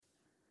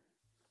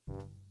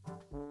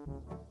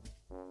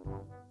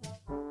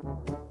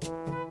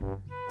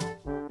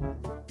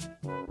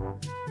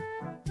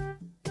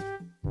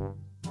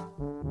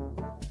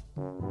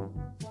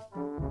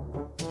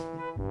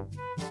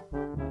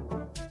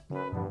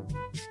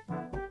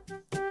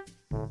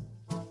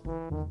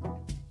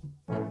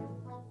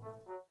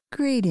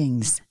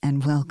Greetings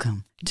and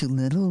welcome to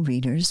Little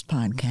Readers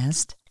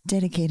Podcast,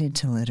 dedicated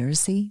to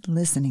literacy,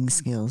 listening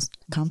skills,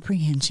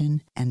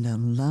 comprehension, and the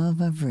love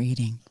of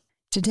reading.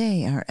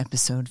 Today, our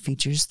episode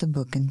features the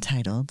book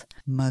entitled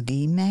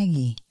Muggy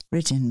Maggie,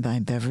 written by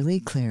Beverly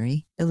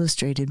Cleary,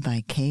 illustrated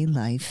by Kay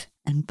Life,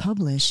 and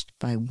published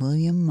by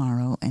William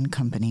Morrow and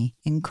Company,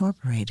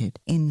 Incorporated,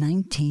 in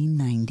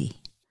 1990.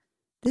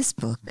 This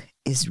book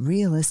is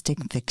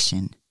realistic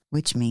fiction,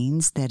 which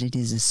means that it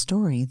is a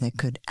story that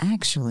could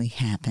actually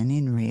happen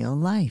in real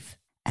life.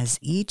 As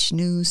each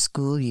new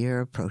school year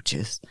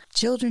approaches,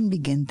 children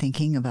begin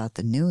thinking about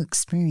the new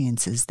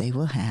experiences they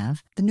will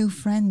have, the new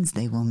friends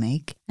they will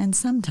make, and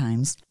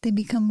sometimes they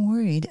become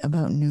worried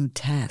about new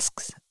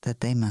tasks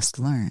that they must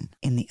learn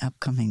in the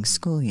upcoming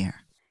school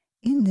year.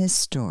 In this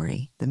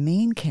story, the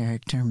main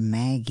character,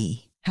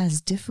 Maggie,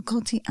 has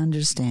difficulty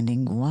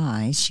understanding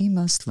why she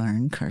must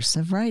learn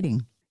cursive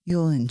writing.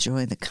 You'll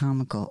enjoy the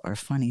comical or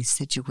funny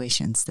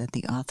situations that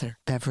the author,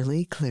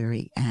 Beverly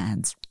Cleary,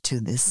 adds to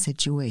this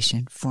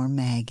situation for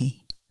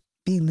Maggie.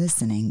 Be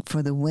listening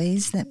for the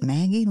ways that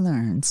Maggie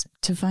learns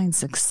to find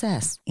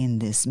success in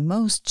this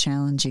most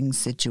challenging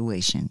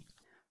situation.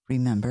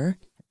 Remember,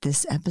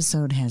 this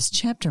episode has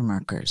chapter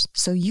markers,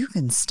 so you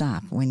can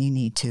stop when you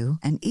need to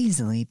and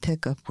easily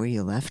pick up where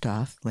you left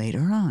off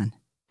later on.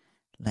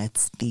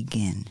 Let's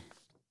begin.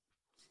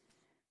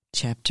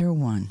 Chapter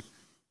 1.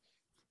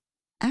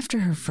 After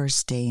her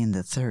first day in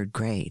the third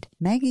grade,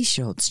 Maggie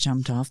Schultz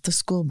jumped off the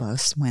school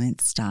bus when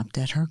it stopped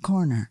at her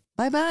corner.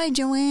 "Bye-bye,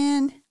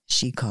 Joanne,"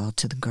 she called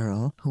to the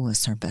girl who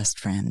was her best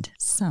friend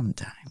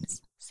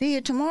sometimes. "See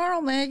you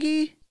tomorrow,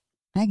 Maggie."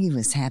 Maggie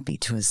was happy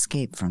to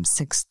escape from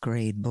sixth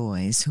grade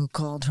boys who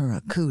called her a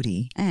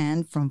cootie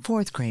and from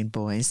fourth grade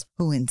boys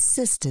who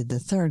insisted the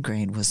third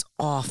grade was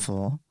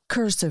awful,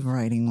 cursive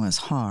writing was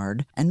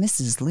hard, and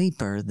Mrs.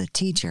 Leeper, the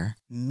teacher,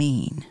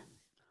 mean.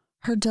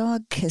 Her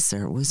dog,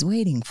 Kisser, was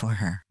waiting for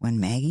her. When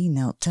Maggie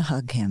knelt to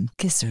hug him,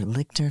 Kisser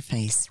licked her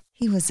face.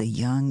 He was a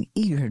young,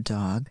 eager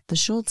dog the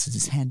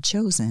Schultzes had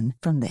chosen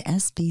from the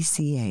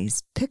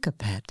SPCA's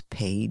Pick-a-Pet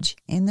page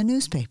in the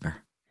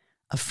newspaper.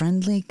 A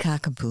friendly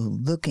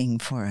cockapoo looking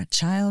for a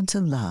child to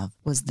love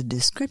was the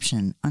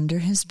description under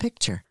his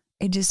picture,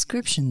 a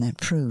description that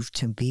proved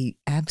to be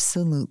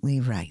absolutely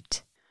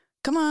right.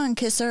 "Come on,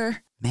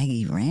 Kisser."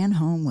 Maggie ran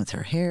home with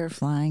her hair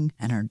flying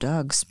and her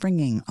dog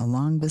springing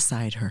along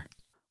beside her.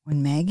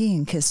 When Maggie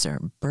and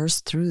Kisser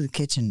burst through the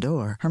kitchen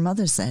door, her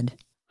mother said,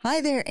 "Hi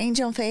there,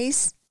 Angel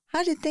Face.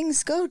 How did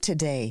things go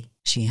today?"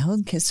 She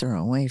held Kisser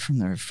away from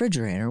the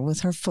refrigerator with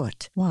her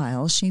foot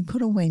while she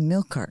put away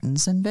milk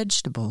cartons and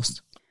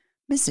vegetables.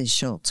 Mrs.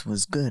 Schultz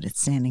was good at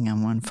standing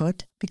on one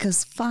foot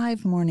because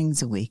 5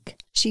 mornings a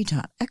week she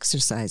taught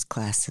exercise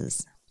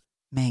classes.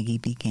 Maggie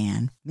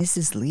began,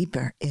 "Mrs.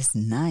 Leeper is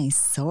nice,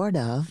 sort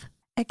of,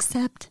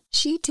 except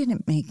she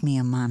didn't make me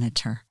a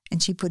monitor.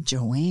 And she put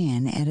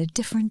Joanne at a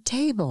different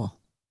table."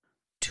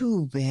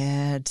 "Too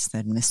bad,"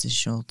 said Mrs.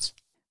 Schultz.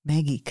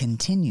 Maggie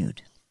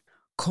continued,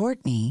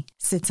 "Courtney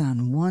sits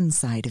on one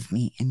side of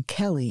me and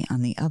Kelly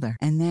on the other,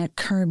 and that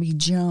Kirby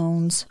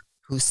Jones,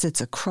 who sits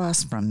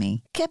across from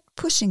me, kept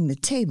pushing the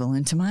table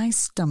into my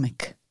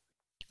stomach."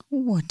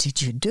 "What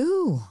did you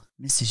do?"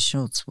 Mrs.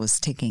 Schultz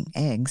was taking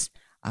eggs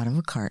out of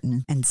a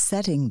carton and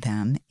setting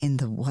them in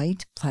the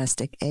white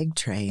plastic egg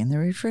tray in the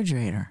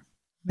refrigerator.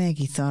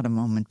 Maggie thought a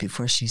moment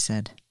before she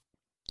said,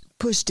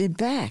 "Pushed it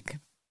back.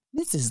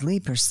 Mrs.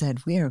 Leeper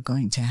said we are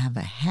going to have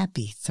a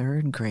happy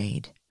third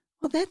grade."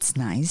 "Well, that's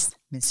nice."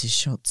 Mrs.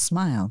 Schultz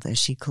smiled as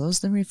she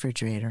closed the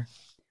refrigerator.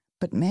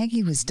 But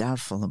Maggie was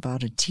doubtful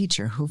about a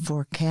teacher who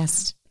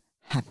forecasts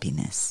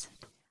happiness.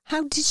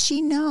 How did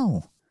she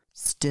know?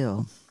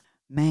 Still,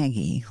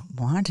 Maggie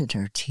wanted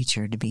her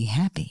teacher to be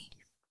happy.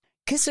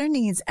 "Kisser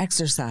needs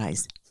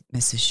exercise,"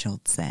 Mrs.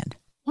 Schultz said.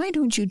 "Why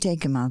don't you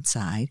take him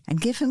outside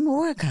and give him a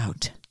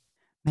workout?"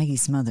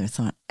 Maggie's mother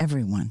thought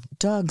everyone,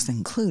 dogs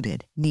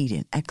included,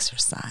 needed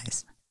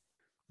exercise.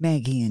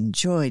 Maggie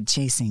enjoyed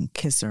chasing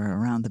Kisser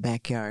around the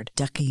backyard,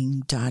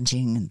 ducking,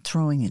 dodging, and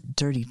throwing a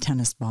dirty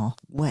tennis ball,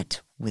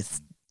 wet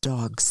with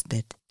dog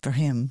spit, for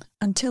him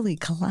until he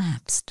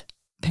collapsed,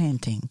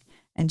 panting,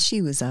 and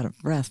she was out of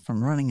breath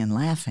from running and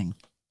laughing.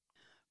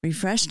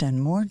 Refreshed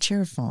and more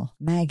cheerful,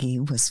 Maggie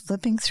was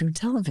flipping through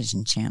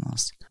television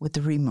channels with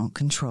the remote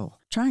control,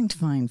 trying to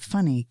find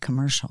funny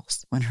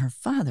commercials, when her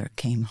father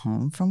came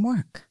home from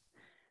work.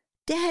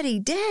 "Daddy,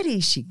 Daddy,"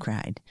 she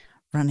cried,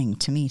 running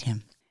to meet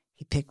him.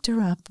 He picked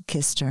her up,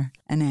 kissed her,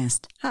 and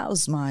asked,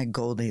 "How's my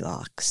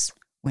Goldilocks?"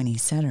 When he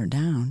set her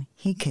down,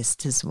 he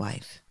kissed his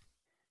wife.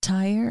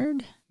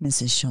 "Tired?"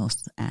 Mrs.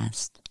 Schultz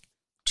asked.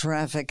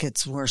 "Traffic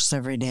gets worse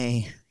every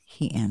day,"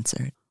 he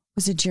answered.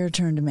 "Was it your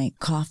turn to make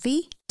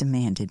coffee?"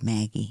 demanded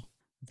Maggie.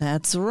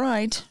 "That's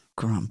right,"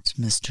 grumped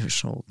Mr.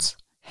 Schultz,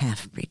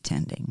 half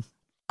pretending.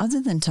 Other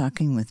than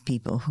talking with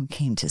people who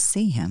came to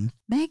see him,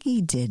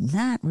 Maggie did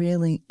not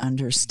really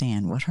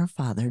understand what her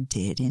father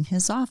did in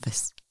his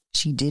office.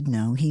 She did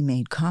know he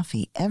made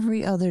coffee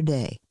every other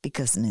day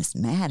because Miss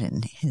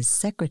Madden, his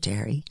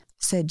secretary,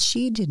 said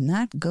she did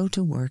not go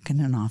to work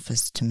in an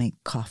office to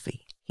make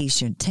coffee. he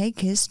should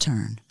take his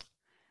turn.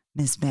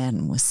 Miss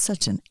Madden was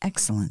such an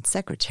excellent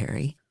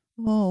secretary,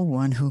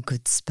 one who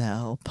could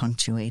spell,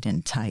 punctuate,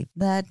 and type,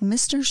 that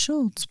Mr.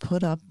 Schultz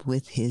put up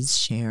with his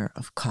share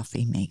of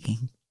coffee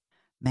making.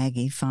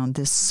 Maggie found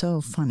this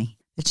so funny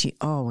that she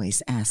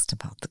always asked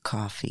about the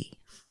coffee.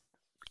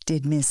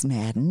 "Did Miss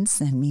Madden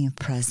send me a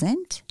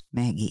present?"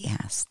 Maggie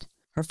asked.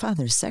 Her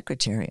father's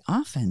secretary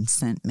often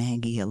sent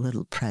Maggie a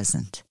little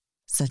present,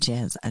 such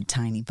as a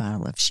tiny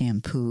bottle of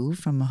shampoo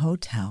from a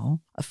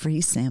hotel, a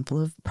free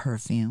sample of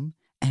perfume,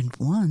 and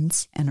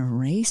once an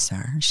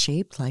eraser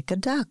shaped like a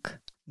duck.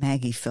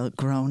 Maggie felt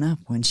grown up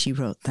when she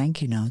wrote thank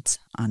you notes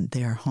on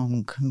their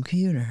home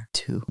computer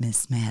to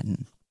Miss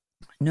Madden.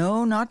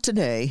 "No, not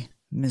today."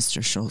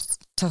 Mr. Schultz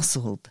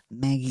tousled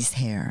Maggie's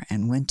hair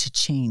and went to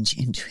change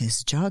into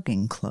his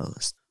jogging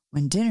clothes.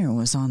 When dinner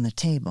was on the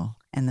table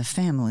and the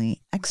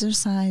family,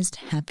 exercised,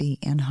 happy,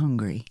 and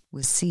hungry,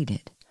 was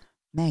seated,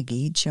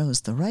 Maggie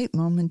chose the right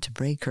moment to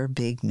break her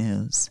big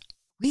news.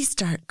 "We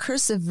start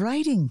cursive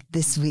writing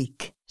this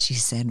week," she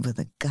said with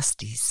a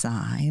gusty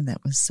sigh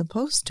that was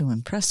supposed to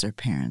impress her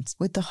parents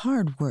with the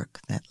hard work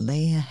that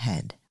lay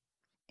ahead.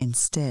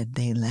 Instead,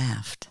 they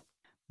laughed.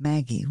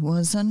 Maggie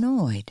was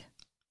annoyed.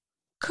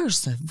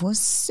 Cursive was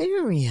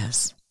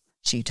serious.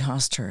 She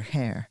tossed her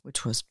hair,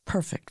 which was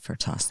perfect for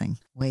tossing,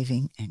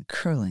 waving and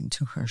curling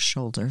to her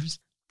shoulders,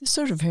 the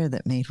sort of hair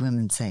that made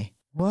women say,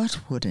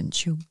 "What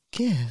wouldn't you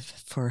give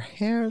for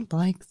hair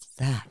like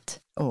that?"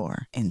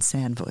 Or, in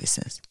sad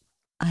voices,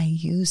 "I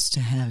used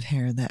to have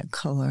hair that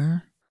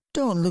color."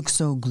 "Don't look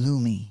so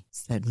gloomy,"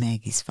 said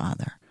Maggie's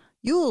father.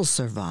 "You'll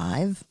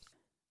survive."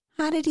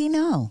 "How did he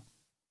know?"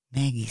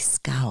 Maggie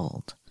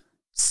scowled,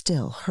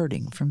 still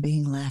hurting from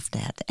being laughed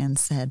at, and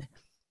said,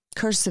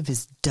 "Cursive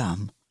is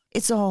dumb.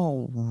 It's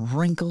all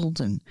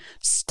wrinkled and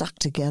stuck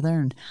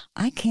together, and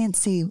I can't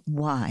see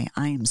why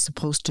I am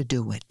supposed to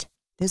do it."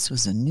 This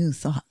was a new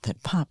thought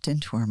that popped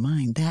into her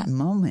mind that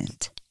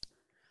moment.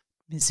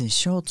 Mrs.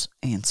 Schultz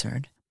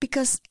answered,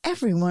 "Because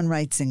everyone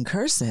writes in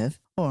cursive,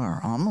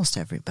 or almost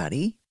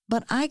everybody,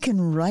 but I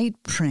can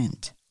write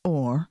print,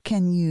 or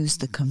can use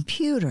the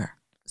computer,"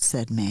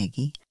 said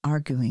Maggie,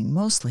 arguing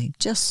mostly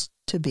just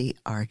to be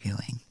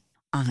arguing.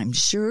 "I'm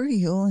sure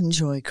you'll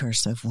enjoy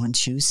cursive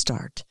once you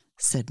start,"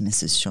 said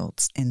Mrs.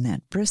 Schultz in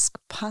that brisk,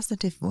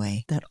 positive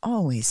way that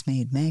always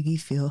made Maggie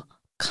feel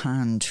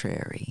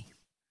contrary.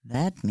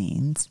 That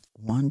means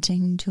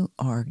wanting to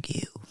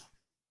argue.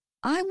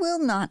 "I will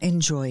not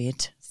enjoy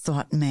it,"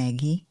 thought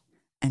Maggie,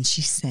 and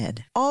she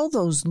said, "All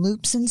those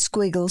loops and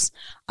squiggles,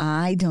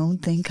 I don't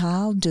think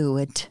I'll do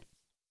it."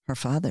 Her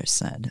father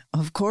said,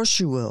 "Of course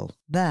you will.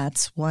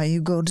 That's why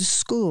you go to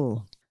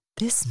school."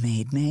 This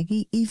made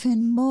Maggie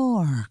even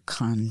more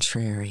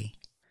contrary.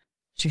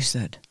 She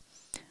said,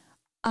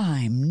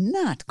 "I'm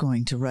not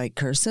going to write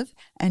cursive,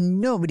 and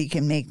nobody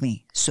can make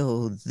me,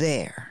 so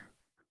there."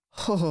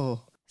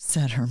 "Ho!"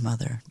 said her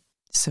mother,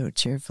 so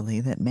cheerfully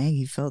that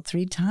Maggie felt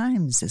 3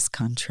 times as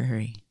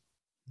contrary.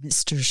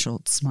 Mr.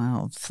 Schultz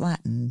smiled,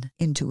 flattened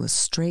into a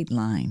straight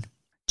line.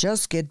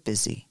 "Just get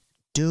busy.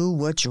 Do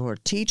what your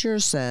teacher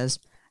says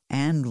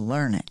and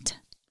learn it."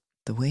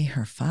 The way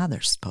her father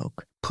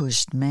spoke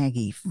pushed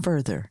Maggie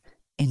further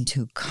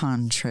into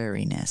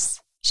contrariness.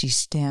 She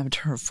stabbed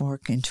her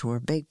fork into her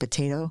baked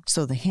potato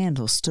so the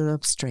handle stood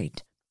up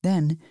straight.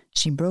 Then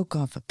she broke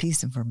off a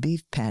piece of her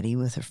beef patty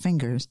with her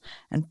fingers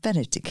and fed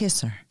it to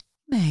Kisser.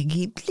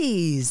 "Maggie,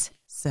 please,"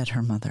 said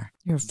her mother.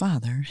 "Your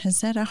father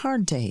has had a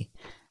hard day,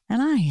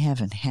 and I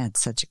haven't had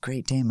such a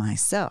great day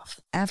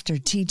myself." After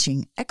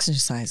teaching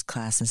exercise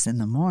classes in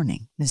the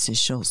morning, Mrs.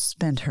 Schultz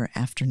spent her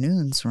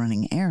afternoons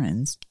running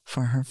errands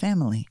for her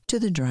family to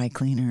the dry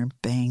cleaner,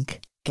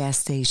 bank, gas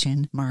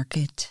station,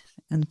 market,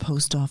 and the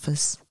post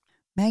office.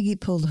 Maggie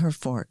pulled her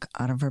fork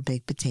out of her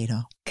baked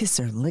potato.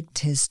 Kisser licked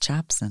his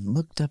chops and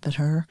looked up at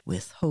her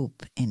with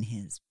hope in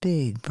his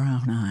big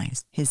brown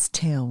eyes, his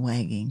tail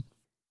wagging.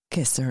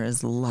 "Kisser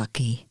is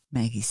lucky,"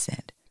 Maggie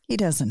said. "He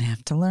doesn't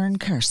have to learn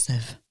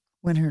cursive."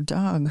 When her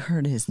dog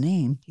heard his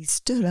name, he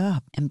stood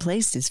up and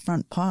placed his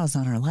front paws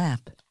on her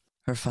lap.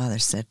 Her father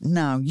said,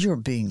 "Now you're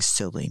being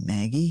silly,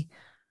 Maggie.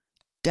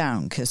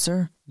 Down,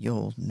 Kisser, you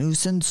old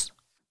nuisance."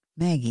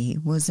 Maggie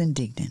was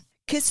indignant.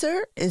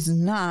 "Kisser is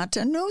not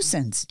a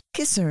nuisance.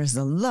 Kisser is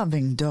a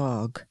loving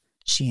dog,"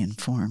 she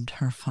informed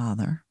her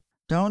father.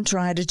 "Don't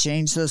try to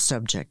change the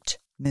subject."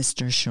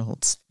 Mr.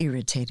 Schultz,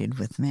 irritated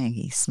with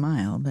Maggie,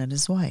 smiled at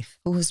his wife,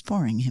 who was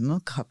pouring him a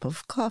cup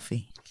of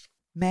coffee.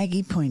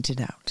 Maggie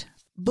pointed out,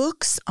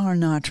 "Books are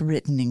not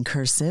written in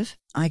cursive.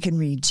 I can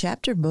read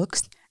chapter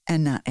books,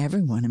 and not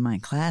everyone in my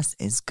class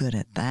is good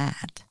at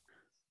that."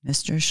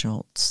 Mr.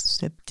 Schultz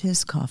sipped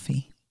his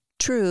coffee.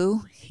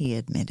 "True," he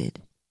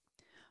admitted.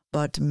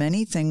 "But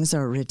many things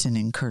are written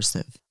in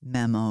cursive.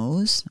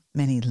 Memos,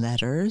 many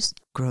letters,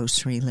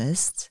 grocery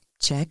lists,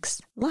 checks,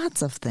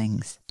 lots of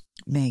things."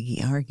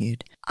 Maggie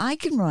argued, "I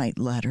can write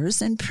letters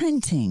and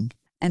printing,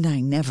 and I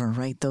never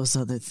write those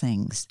other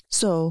things.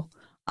 So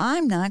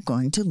I'm not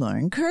going to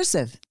learn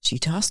cursive." She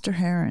tossed her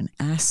hair and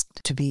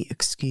asked to be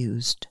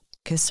excused.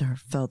 Kisser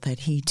felt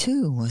that he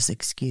too was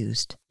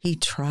excused. He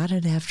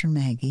trotted after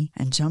Maggie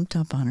and jumped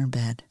up on her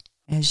bed.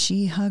 As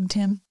she hugged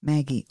him,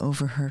 Maggie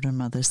overheard her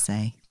mother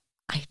say,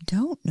 "I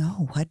don't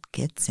know what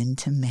gets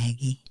into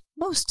Maggie.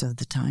 Most of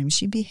the time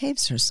she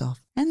behaves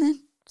herself, and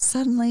then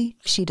suddenly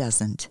she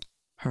doesn't."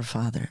 Her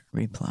father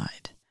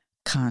replied,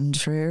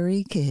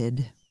 "Contrary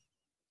kid."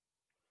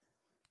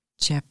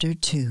 Chapter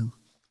 2.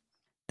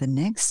 The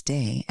next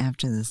day,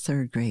 after the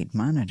third grade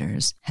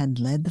monitors had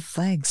led the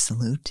flag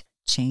salute,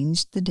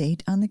 changed the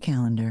date on the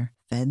calendar,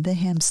 fed the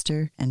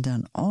hamster, and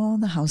done all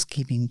the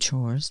housekeeping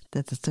chores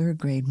that the third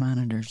grade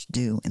monitors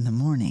do in the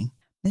morning,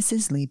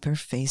 Mrs. Leeper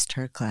faced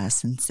her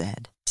class and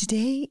said,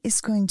 "Today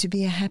is going to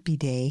be a happy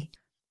day."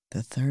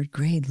 The third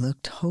grade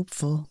looked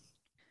hopeful.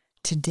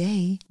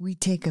 "Today we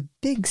take a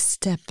big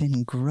step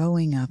in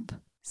growing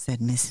up," said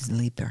Mrs.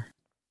 Leeper.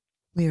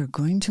 "We are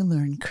going to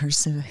learn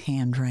cursive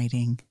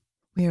handwriting.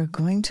 We are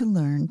going to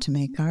learn to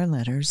make our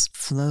letters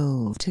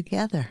flow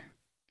together."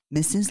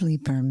 Mrs.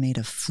 Leeper made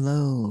a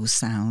flow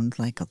sound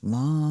like a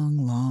long,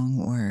 long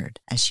word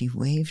as she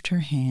waved her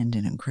hand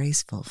in a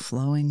graceful,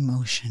 flowing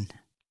motion.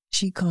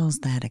 "She calls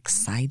that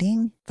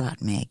exciting?"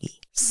 thought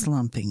Maggie,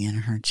 slumping in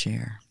her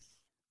chair.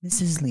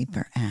 Mrs.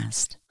 Leeper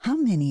asked, "How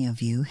many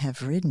of you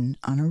have ridden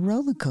on a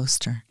roller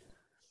coaster?"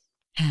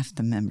 Half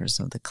the members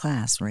of the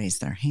class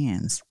raised their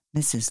hands.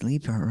 Mrs.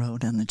 Leeper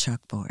wrote on the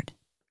chalkboard,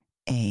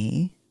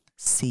 A,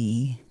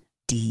 C,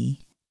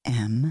 D,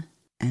 M,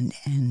 and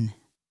N.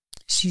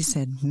 She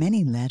said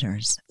many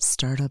letters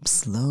start up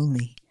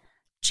slowly,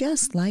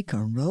 just like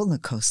a roller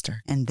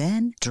coaster, and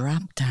then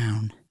drop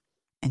down.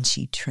 And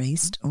she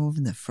traced over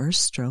the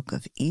first stroke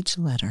of each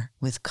letter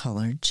with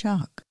colored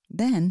chalk.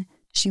 Then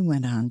she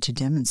went on to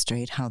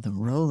demonstrate how the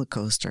roller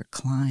coaster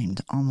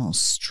climbed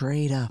almost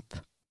straight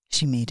up.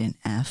 She made an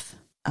F,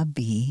 a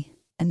B,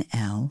 an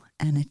L,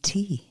 and a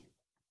T.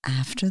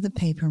 After the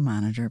paper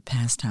monitor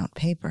passed out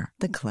paper,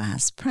 the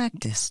class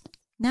practiced.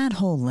 Not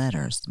whole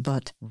letters,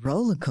 but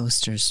roller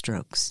coaster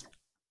strokes.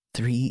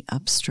 3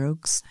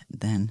 upstrokes,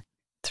 then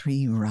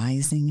 3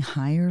 rising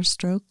higher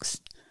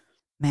strokes.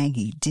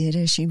 Maggie did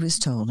as she was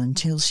told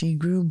until she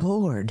grew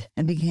bored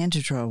and began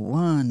to draw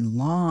one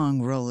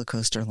long roller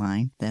coaster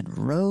line that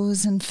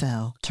rose and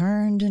fell,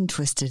 turned and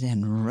twisted,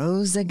 and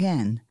rose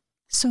again.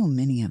 So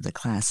many of the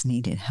class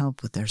needed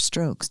help with their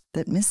strokes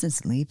that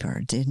Mrs.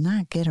 Leeper did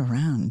not get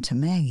around to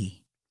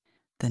Maggie.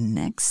 The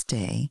next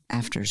day,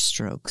 after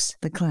strokes,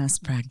 the class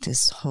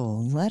practiced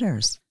whole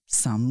letters,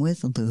 some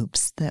with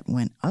loops that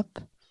went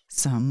up,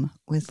 some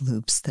with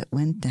loops that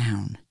went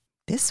down.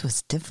 This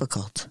was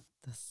difficult.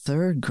 The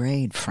third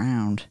grade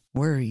frowned,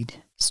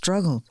 worried,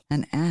 struggled,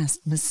 and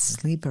asked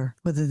Mrs. Leeper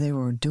whether they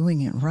were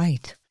doing it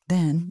right.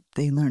 Then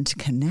they learned to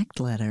connect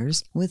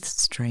letters with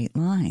straight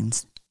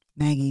lines.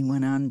 Maggie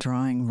went on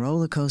drawing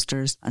roller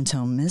coasters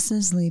until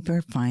Mrs.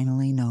 Leeper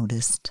finally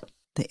noticed.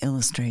 The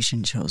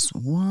illustration shows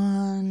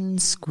one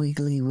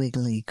squiggly,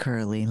 wiggly,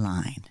 curly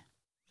line.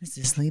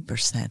 Mrs. Leeper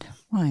said,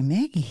 "Why,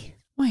 Maggie,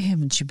 why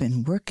haven't you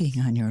been working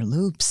on your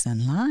loops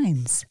and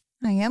lines?"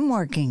 "I am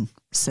working,"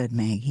 said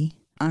Maggie,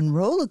 "on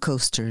roller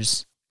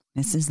coasters."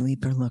 Mrs.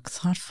 Leeper looked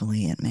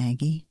thoughtfully at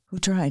Maggie, who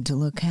tried to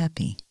look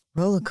happy.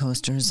 "Roller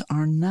coasters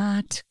are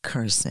not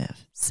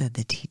cursive," said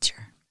the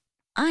teacher.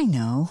 "I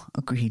know,"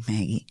 agreed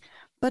Maggie,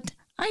 "but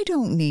I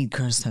don't need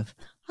cursive.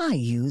 I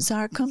use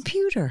our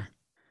computer."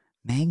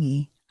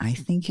 "Maggie, I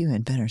think you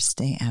had better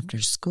stay after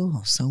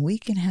school so we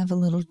can have a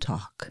little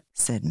talk,"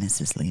 said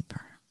Mrs.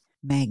 Leeper.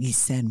 Maggie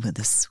said with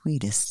the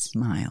sweetest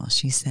smile,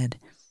 she said,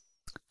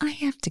 "I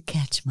have to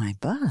catch my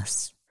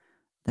bus."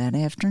 That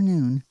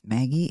afternoon,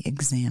 Maggie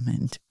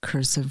examined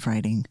cursive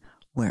writing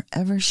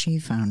wherever she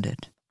found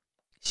it.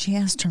 She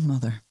asked her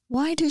mother,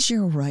 "Why does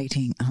your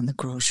writing on the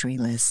grocery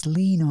list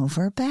lean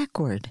over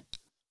backward?"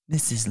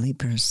 Mrs.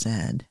 Leeper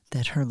said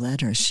that her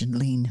letters should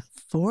lean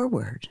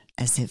forward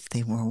as if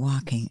they were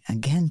walking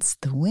against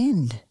the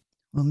wind.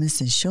 Well,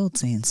 Mrs.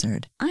 Schultz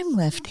answered, "I'm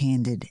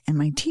left-handed and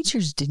my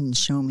teachers didn't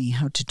show me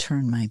how to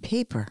turn my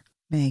paper."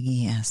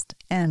 Maggie asked,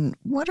 "And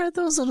what are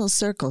those little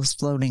circles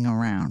floating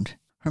around?"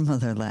 Her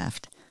mother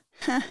laughed.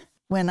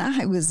 "When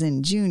I was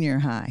in junior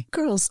high,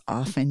 girls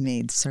often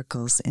made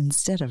circles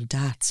instead of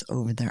dots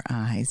over their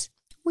eyes.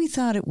 We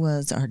thought it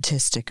was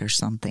artistic or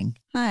something.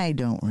 I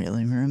don't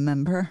really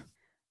remember."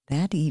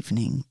 That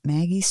evening,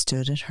 Maggie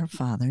stood at her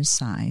father's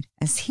side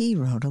as he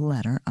wrote a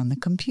letter on the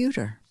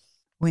computer.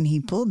 When he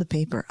pulled the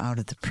paper out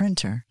of the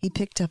printer, he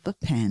picked up a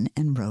pen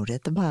and wrote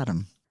at the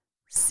bottom,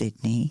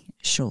 "Sidney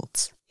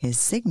Schultz," his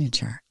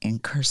signature in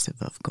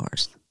cursive, of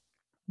course.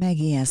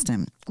 Maggie asked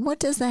him, "What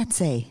does that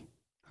say?"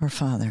 Her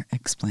father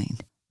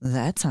explained,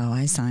 "That's how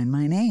I sign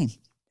my name,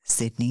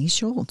 Sidney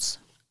Schultz."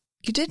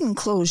 "You didn't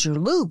close your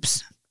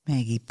loops,"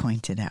 Maggie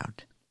pointed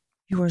out.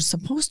 "You are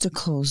supposed to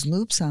close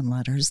loops on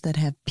letters that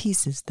have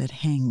pieces that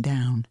hang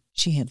down."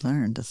 She had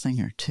learned a thing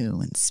or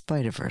two in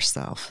spite of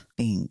herself,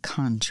 being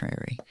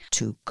contrary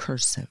to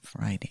cursive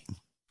writing.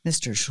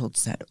 Mr.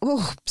 Schultz said,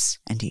 "Oops,"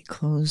 and he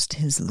closed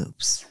his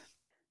loops.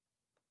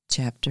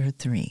 Chapter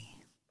 3.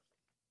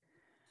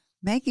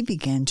 Maggie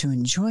began to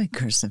enjoy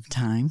cursive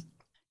time.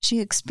 She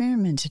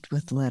experimented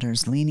with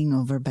letters leaning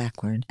over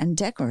backward and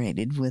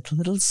decorated with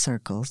little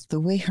circles the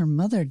way her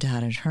mother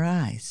dotted her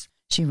I's.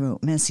 She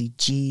wrote messy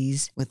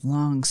G's with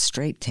long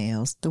straight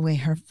tails the way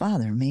her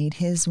father made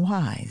his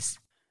Y's.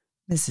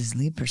 Mrs.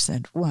 Leeper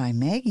said, "Why,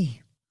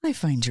 Maggie, I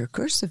find your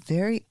cursive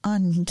very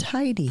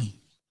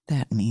untidy."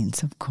 "That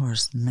means, of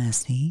course,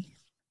 messy,"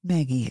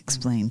 Maggie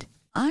explained.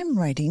 "I'm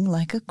writing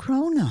like a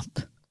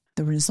grown-up."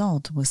 The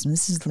result was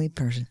Mrs.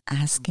 Leeper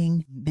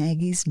asking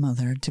Maggie's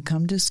mother to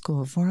come to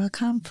school for a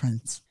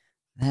conference.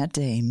 That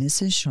day,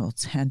 Mrs.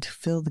 Schultz had to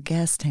fill the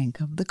gas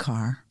tank of the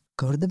car,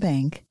 go to the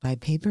bank, buy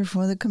paper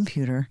for the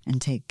computer, and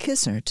take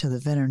Kisser to the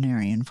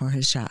veterinarian for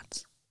his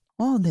shots.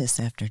 All this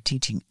after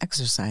teaching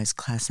exercise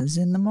classes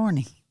in the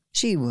morning.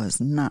 She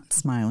was not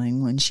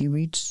smiling when she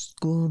reached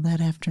school that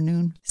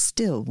afternoon,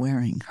 still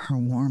wearing her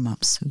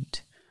warm-up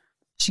suit.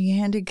 She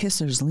handed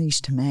Kisser's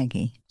leash to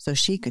Maggie so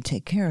she could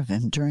take care of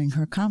him during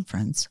her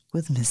conference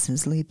with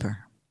Mrs.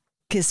 Leeper.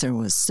 Kisser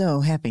was so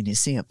happy to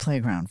see a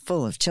playground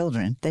full of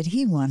children that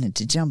he wanted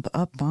to jump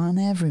up on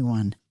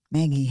everyone.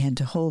 Maggie had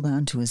to hold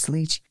on to his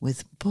leash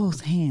with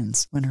both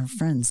hands when her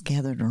friends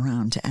gathered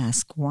around to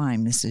ask why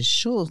Mrs.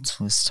 Schultz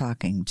was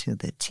talking to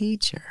the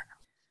teacher.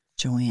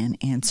 Joanne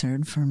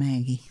answered for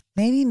Maggie.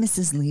 "Maybe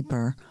Mrs.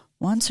 Leeper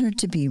wants her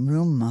to be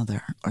room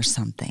mother or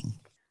something."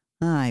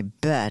 "I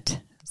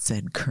bet,"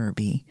 said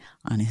Kirby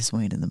on his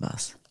way to the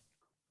bus.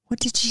 "What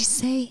did she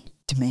say?"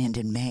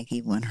 demanded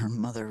Maggie when her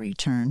mother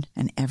returned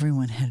and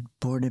everyone had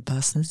boarded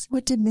buses.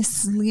 "What did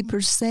Mrs. Leeper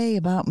say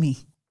about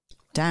me?"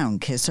 "Down,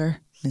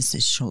 Kisser."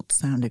 Mrs. Schultz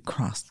sounded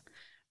cross.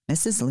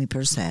 "Mrs.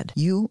 Leeper said,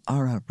 you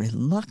are a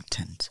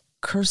reluctant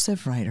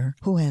cursive writer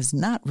who has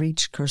not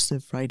reached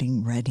cursive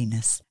writing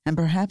readiness, and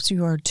perhaps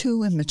you are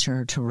too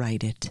immature to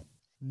write it."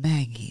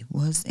 Maggie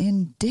was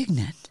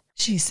indignant.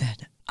 She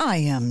said, "I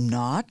am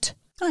not.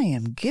 I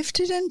am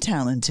gifted and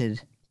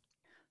talented."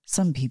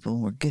 Some people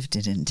were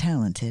gifted and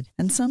talented,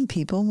 and some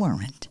people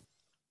weren't.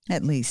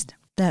 At least,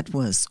 that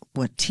was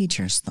what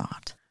teachers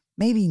thought.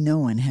 Maybe no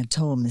one had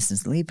told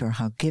Mrs. Leeper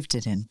how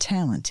gifted and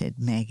talented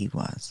Maggie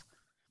was.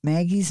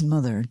 Maggie's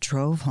mother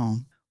drove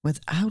home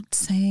without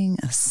saying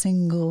a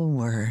single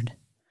word.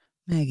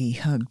 Maggie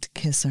hugged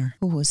Kisser,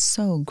 who was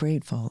so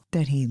grateful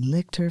that he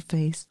licked her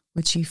face,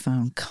 which she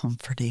found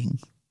comforting.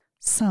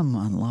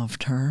 Someone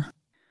loved her.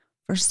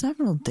 For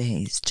several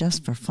days,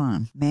 just for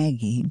fun,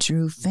 Maggie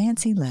drew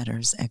fancy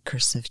letters at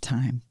cursive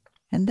time.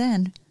 And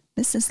then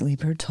Mrs.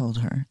 Leeper told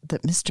her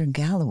that Mr.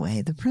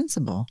 Galloway, the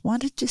principal,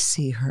 wanted to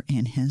see her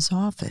in his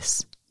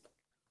office.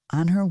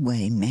 On her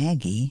way,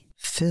 Maggie,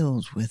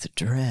 filled with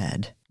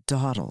dread,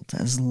 dawdled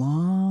as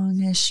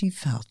long as she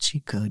felt she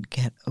could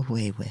get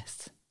away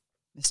with.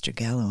 Mr.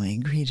 Galloway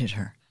greeted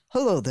her.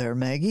 "Hello there,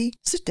 Maggie.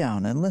 Sit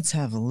down and let's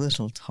have a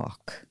little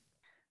talk."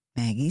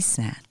 Maggie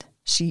sat.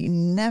 She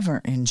never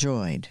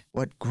enjoyed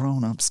what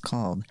grown-ups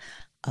called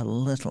a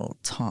little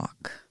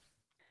talk.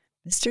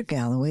 Mr.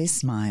 Galloway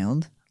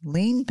smiled,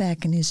 leaned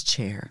back in his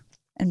chair,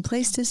 and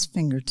placed his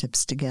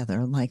fingertips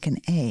together like an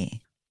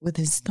A, with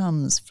his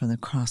thumbs for the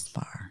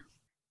crossbar.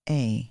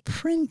 A,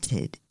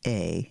 printed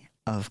A,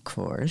 of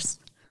course.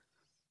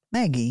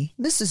 "Maggie,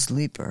 Mrs.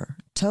 Leeper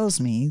tells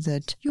me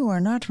that you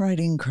are not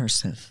writing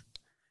cursive.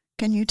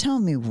 Can you tell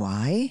me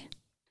why?"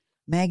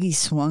 Maggie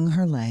swung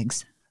her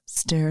legs,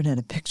 stared at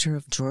a picture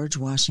of George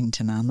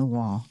Washington on the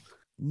wall,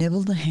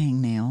 nibbled a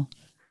hangnail.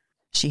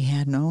 She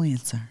had no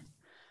answer.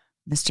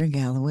 Mr.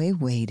 Galloway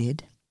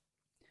waited.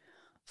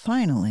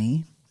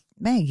 Finally,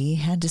 Maggie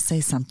had to say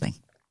something.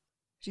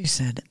 She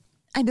said,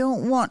 "I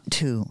don't want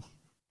to."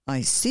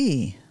 "I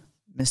see."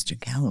 Mr.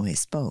 Galloway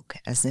spoke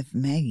as if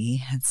Maggie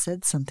had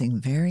said something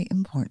very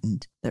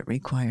important that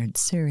required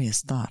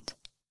serious thought,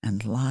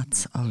 and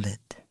lots of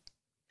it.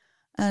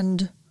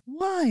 "And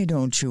why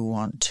don't you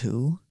want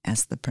to?"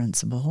 asked the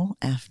principal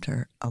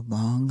after a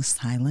long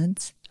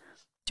silence,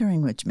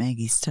 during which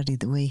Maggie studied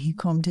the way he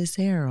combed his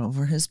hair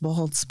over his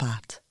bald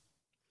spot.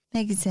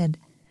 Maggie said,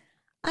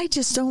 "I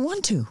just don't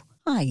want to.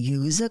 I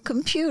use a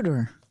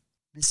computer."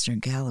 Mr.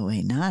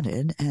 Galloway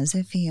nodded as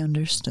if he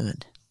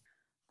understood.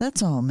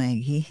 "That's all,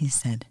 Maggie," he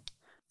said.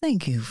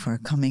 "Thank you for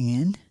coming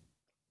in."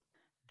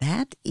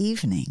 That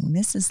evening,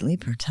 Mrs.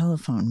 Leeper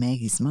telephoned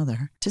Maggie's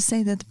mother to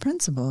say that the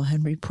principal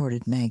had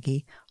reported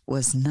Maggie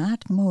was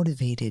not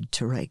motivated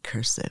to write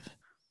cursive.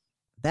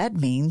 "That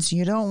means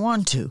you don't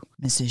want to,"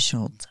 Mrs.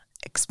 Schultz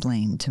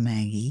explained to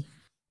Maggie.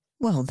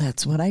 "Well,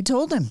 that's what I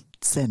told him,"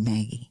 said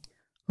Maggie,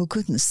 who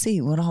couldn't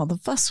see what all the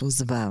fuss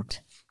was about.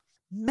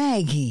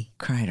 "Maggie,"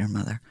 cried her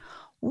mother,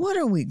 "what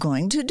are we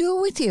going to do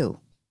with you?"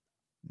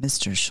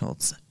 Mr.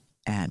 Schultz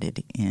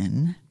added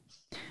in,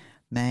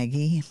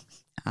 "Maggie,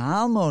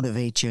 I'll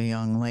motivate you,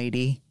 young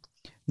lady.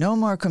 No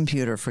more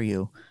computer for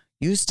you.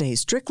 You stay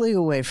strictly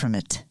away from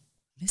it."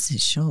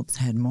 Mrs. Schultz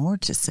had more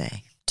to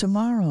say.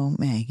 "Tomorrow,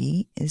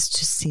 Maggie is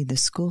to see the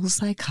school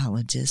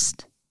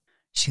psychologist."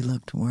 She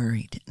looked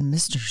worried, and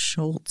Mr.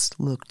 Schultz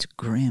looked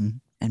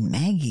grim, and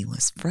Maggie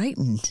was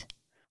frightened.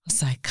 A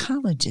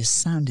psychologist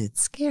sounded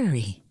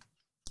scary.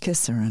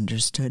 Kisser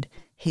understood.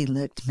 He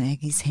licked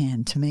Maggie's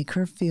hand to make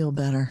her feel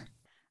better.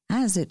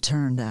 As it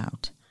turned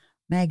out,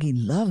 Maggie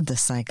loved the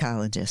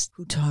psychologist,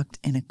 who talked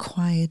in a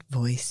quiet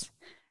voice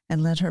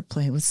and let her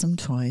play with some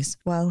toys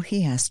while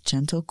he asked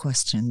gentle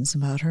questions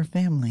about her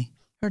family,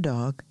 her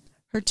dog,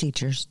 her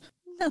teachers,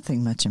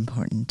 nothing much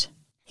important.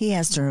 He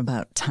asked her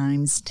about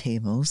times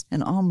tables,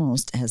 and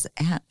almost as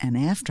an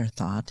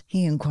afterthought,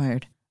 he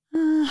inquired,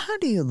 how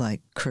do you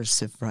like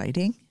cursive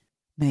writing?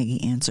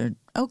 Maggie answered,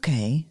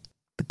 okay,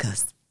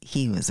 because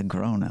he was a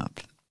grown-up.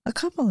 A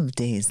couple of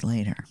days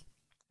later,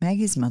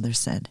 Maggie's mother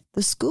said,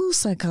 the school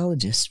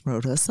psychologist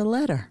wrote us a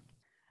letter.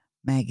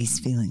 Maggie's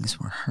feelings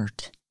were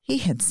hurt. He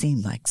had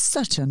seemed like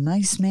such a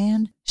nice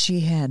man.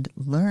 She had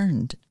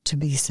learned to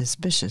be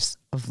suspicious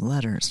of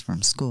letters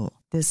from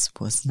school. This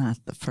was not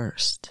the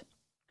first.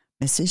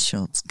 Mrs.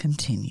 Schultz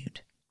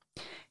continued.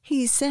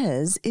 He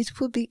says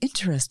it will be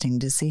interesting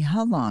to see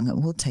how long it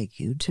will take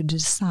you to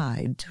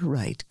decide to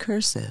write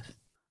cursive.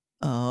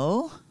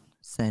 Oh,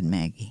 said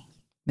Maggie.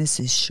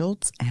 Mrs.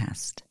 Schultz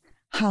asked,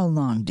 how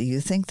long do you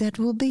think that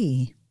will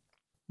be?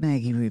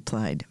 Maggie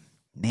replied,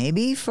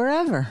 maybe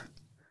forever.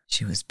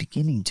 She was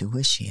beginning to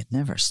wish she had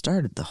never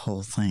started the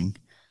whole thing.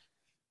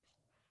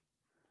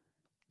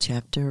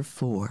 Chapter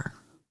 4.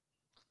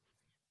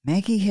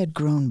 Maggie had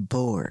grown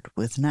bored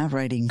with not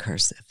writing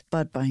cursive,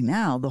 but by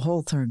now the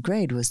whole third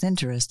grade was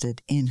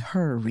interested in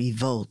her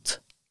revolt.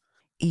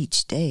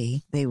 Each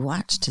day they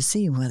watched to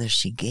see whether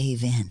she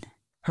gave in.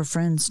 Her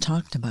friends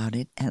talked about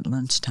it at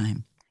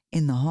lunchtime.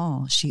 In the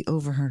hall, she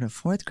overheard a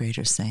fourth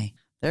grader say,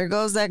 there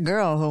goes that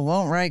girl who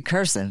won't write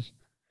cursive.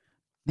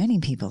 Many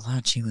people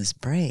thought she was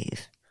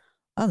brave.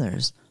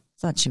 Others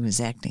thought she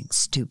was acting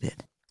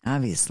stupid.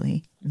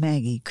 Obviously,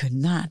 Maggie could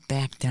not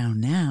back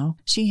down now.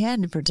 She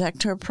had to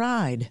protect her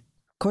pride.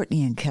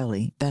 Courtney and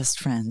Kelly, best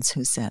friends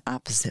who sat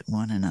opposite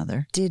one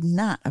another, did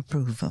not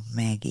approve of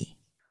Maggie.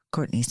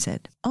 Courtney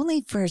said,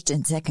 only first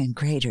and second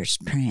graders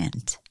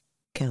print.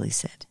 Kelly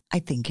said, I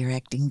think you're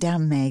acting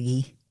dumb,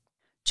 Maggie.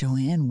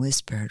 Joanne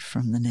whispered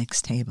from the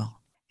next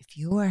table, if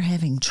you are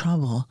having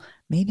trouble,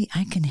 maybe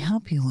I can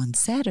help you on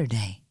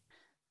Saturday.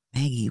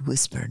 Maggie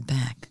whispered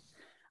back,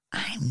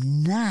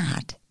 I'm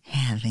not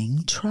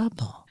having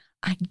trouble.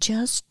 I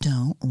just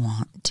don't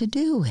want to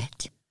do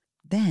it.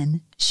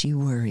 Then she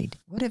worried.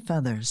 What if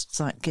others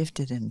thought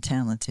gifted and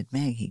talented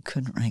Maggie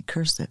couldn't write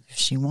cursive if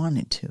she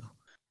wanted to?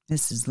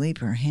 Mrs.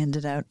 Leeper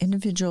handed out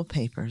individual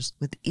papers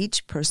with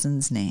each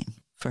person's name,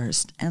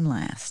 first and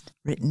last,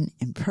 written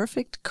in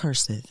perfect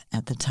cursive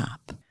at the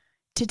top.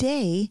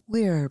 Today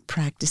we're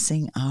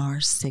practicing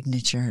our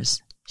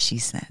signatures, she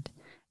said,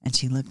 and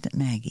she looked at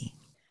Maggie.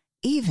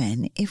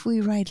 Even if we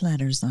write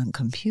letters on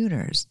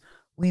computers,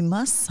 we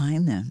must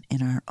sign them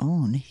in our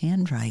own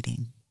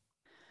handwriting.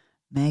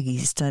 Maggie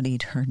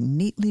studied her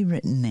neatly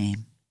written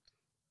name.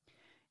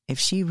 If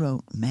she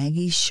wrote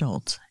Maggie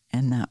Schultz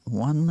and not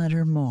one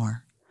letter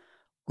more,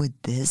 would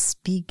this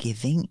be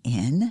giving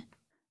in?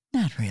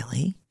 Not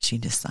really, she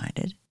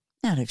decided.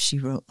 Not if she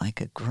wrote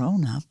like a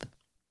grown-up.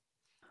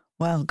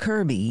 While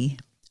Kirby,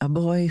 a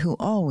boy who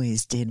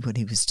always did what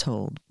he was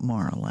told,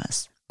 more or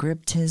less,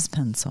 gripped his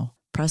pencil,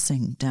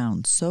 pressing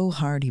down so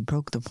hard he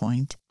broke the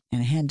point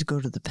and had to go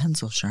to the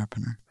pencil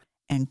sharpener.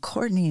 And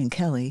Courtney and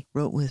Kelly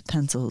wrote with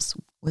pencils,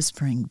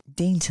 whispering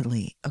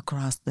daintily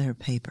across their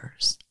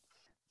papers.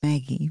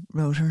 Maggie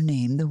wrote her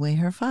name the way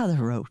her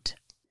father wrote.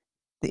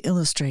 The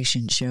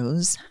illustration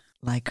shows,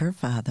 like her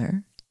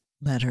father,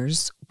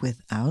 letters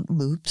without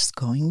loops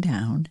going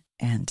down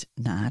and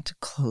not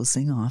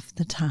closing off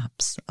the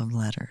tops of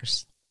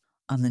letters.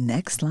 On the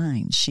next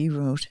line, she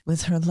wrote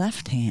with her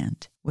left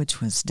hand, which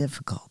was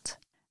difficult.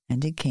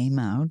 And it came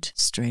out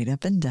straight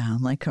up and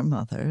down like her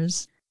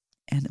mother's,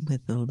 and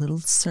with a little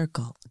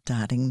circle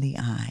dotting the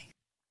I.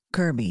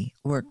 Kirby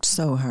worked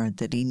so hard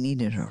that he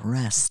needed a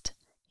rest.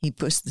 He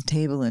pushed the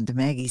table into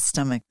Maggie's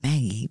stomach.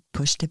 Maggie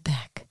pushed it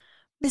back.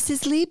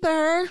 Mrs.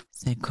 Leeper,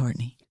 said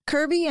Courtney,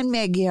 Kirby and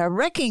Maggie are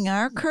wrecking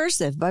our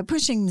cursive by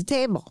pushing the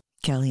table.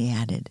 Kelly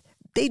added,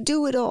 they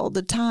do it all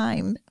the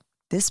time.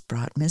 This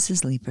brought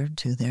Mrs. Leeper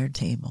to their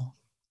table.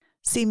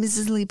 See,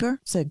 Mrs. Leeper,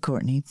 said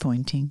Courtney,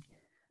 pointing.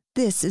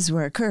 This is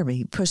where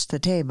Kirby pushed the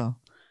table.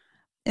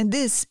 And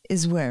this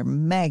is where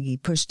Maggie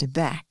pushed it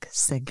back,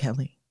 said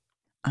Kelly.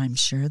 I'm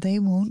sure they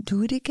won't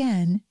do it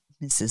again.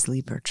 Mrs.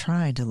 Leeper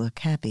tried to look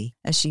happy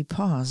as she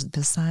paused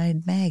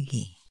beside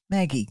Maggie.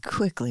 Maggie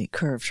quickly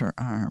curved her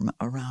arm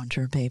around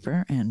her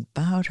paper and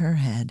bowed her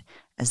head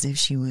as if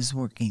she was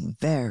working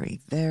very,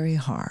 very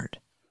hard.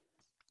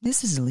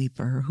 Mrs.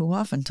 Leeper, who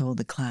often told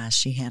the class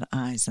she had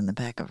eyes in the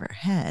back of her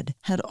head,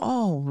 had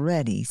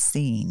already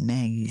seen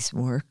Maggie's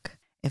work,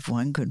 if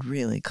one could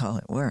really call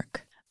it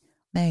work.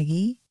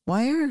 Maggie,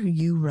 why are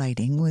you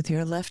writing with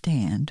your left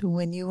hand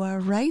when you are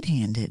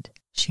right-handed?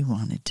 She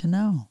wanted to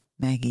know.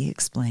 Maggie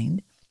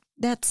explained,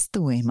 that's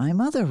the way my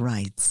mother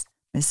writes.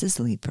 Mrs.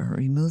 Leeper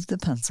removed the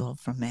pencil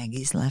from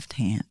Maggie's left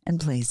hand and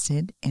placed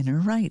it in her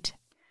right.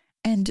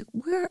 And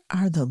where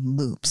are the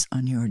loops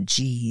on your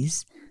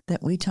G's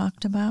that we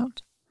talked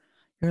about?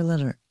 Your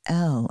letter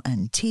L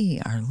and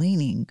T are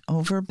leaning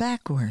over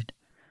backward.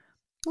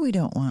 We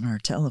don't want our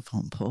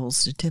telephone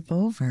poles to tip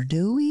over,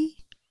 do we?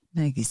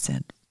 Maggie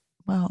said,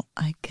 Well,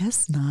 I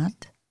guess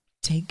not.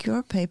 Take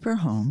your paper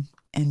home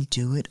and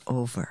do it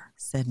over,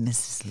 said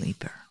Mrs.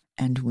 Leeper.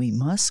 And we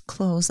must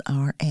close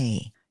our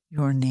A.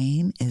 Your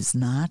name is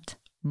not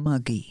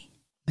Muggy.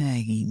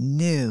 Maggie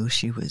knew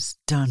she was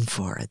done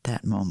for at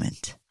that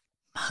moment.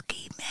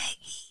 Muggy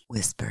Maggie,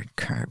 whispered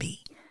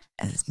Kirby,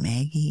 as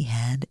Maggie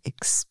had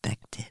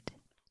expected.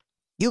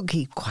 You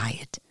keep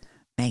quiet.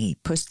 Maggie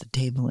pushed the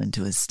table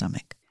into his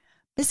stomach.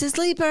 Mrs.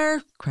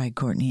 Leeper, cried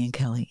Courtney and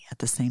Kelly at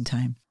the same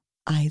time.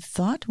 I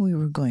thought we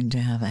were going to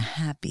have a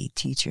happy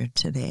teacher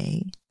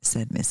today,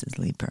 said Mrs.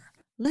 Leeper.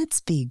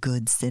 Let's be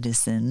good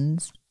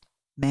citizens.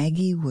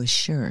 Maggie was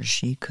sure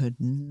she could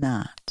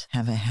not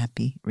have a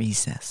happy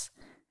recess,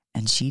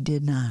 and she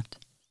did not.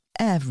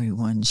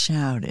 Everyone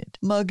shouted,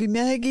 Muggy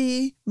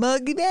Maggie,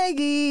 Muggy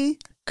Maggie.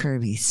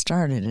 Kirby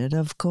started it,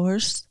 of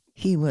course.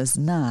 He was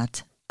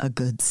not a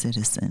good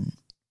citizen.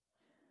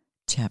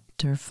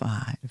 Chapter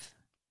 5.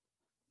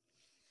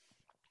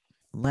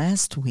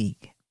 Last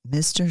week,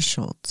 Mr.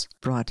 Schultz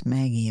brought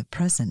Maggie a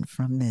present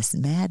from Miss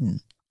Madden,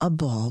 a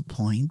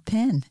ballpoint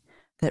pen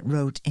that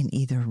wrote in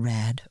either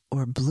red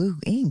or blue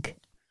ink.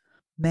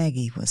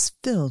 Maggie was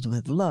filled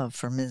with love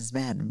for Miss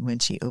Madden when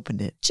she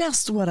opened it.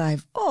 Just what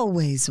I've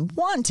always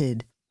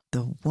wanted.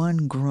 The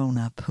one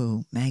grown-up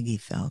who, Maggie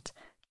felt,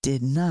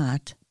 did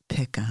not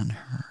pick on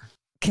her.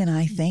 Can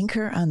I thank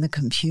her on the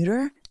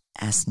computer?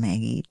 Asked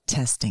Maggie,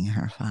 testing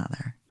her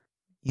father.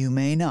 You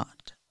may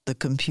not. The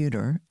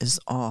computer is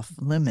off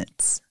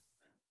limits.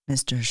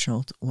 Mr.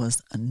 Schultz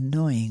was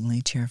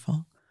annoyingly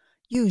cheerful.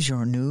 Use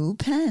your new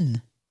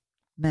pen.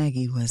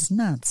 Maggie was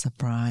not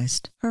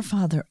surprised. Her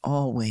father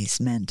always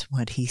meant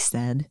what he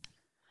said.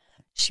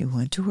 She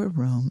went to her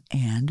room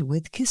and,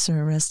 with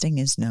Kisser resting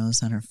his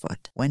nose on her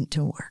foot, went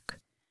to work.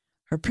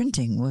 Her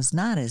printing was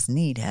not as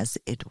neat as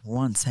it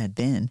once had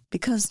been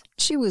because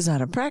she was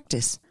out of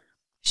practice.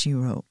 She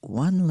wrote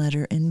one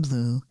letter in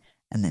blue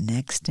and the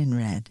next in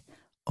red,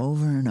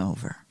 over and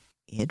over.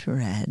 It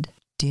read,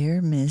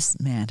 Dear Miss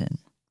Madden,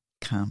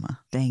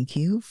 thank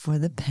you for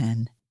the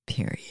pen,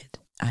 period.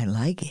 I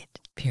like it,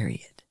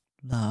 period.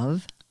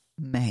 Love,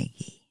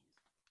 Maggie.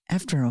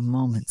 After a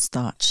moment's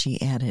thought,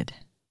 she added,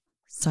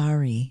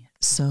 Sorry,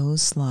 so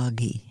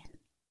sloggy.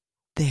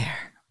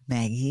 There,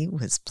 Maggie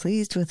was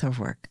pleased with her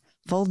work,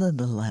 folded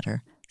the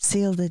letter,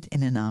 sealed it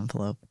in an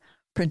envelope,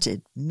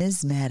 printed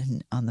Miss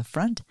Madden on the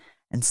front,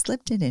 and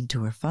slipped it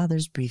into her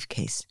father's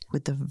briefcase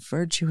with the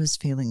virtuous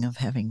feeling of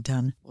having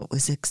done what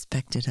was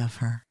expected of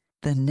her.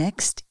 The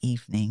next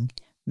evening,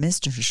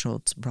 Mr.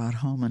 Schultz brought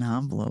home an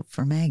envelope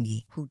for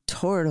Maggie, who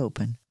tore it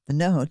open. The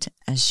note,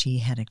 as she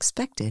had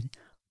expected,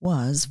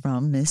 was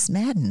from Miss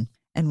Madden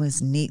and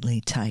was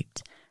neatly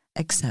typed,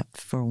 except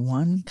for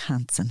one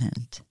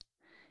consonant.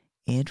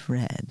 It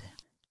read,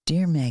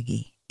 Dear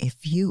Maggie,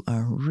 if you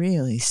are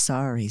really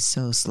sorry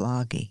so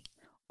sloggy,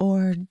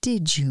 or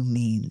did you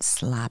mean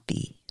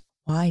sloppy?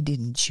 Why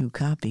didn't you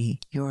copy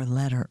your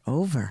letter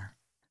over?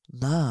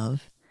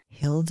 Love,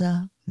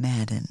 Hilda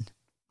Madden.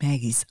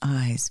 Maggie's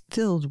eyes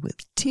filled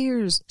with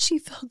tears. She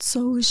felt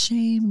so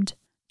ashamed.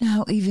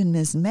 Now even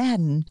Miss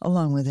Madden,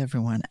 along with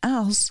everyone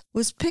else,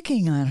 was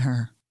picking on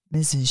her.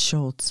 Mrs.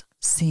 Schultz,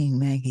 seeing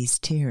Maggie's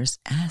tears,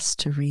 asked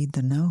to read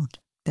the note.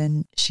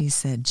 Then she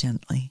said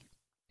gently,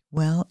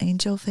 Well,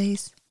 Angel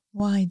Face,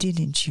 why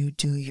didn't you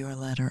do your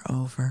letter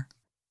over?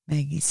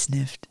 Maggie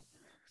sniffed.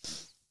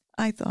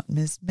 I thought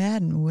Miss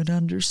Madden would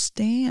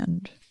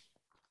understand.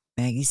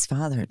 Maggie's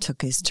father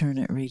took his turn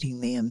at reading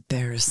the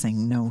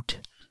embarrassing note.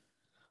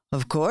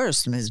 Of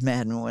course Miss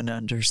Madden would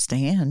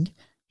understand,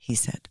 he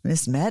said.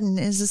 Miss Madden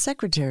is a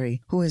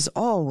secretary who is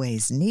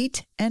always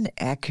neat and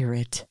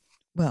accurate.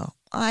 Well,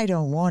 I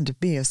don't want to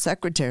be a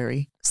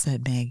secretary,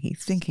 said Maggie,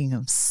 thinking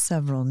of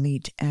several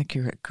neat,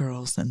 accurate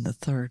girls in the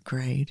 3rd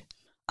grade.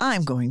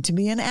 I'm going to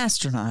be an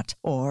astronaut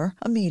or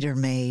a meter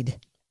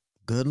maid.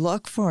 Good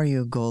luck for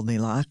you,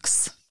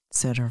 Goldilocks,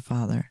 said her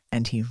father,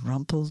 and he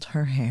rumpled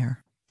her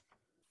hair.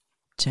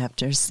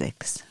 Chapter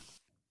 6.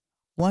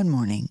 One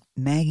morning,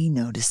 Maggie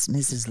noticed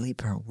Mrs.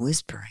 Leeper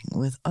whispering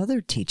with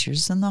other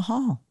teachers in the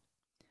hall.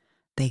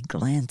 They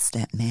glanced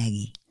at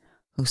Maggie,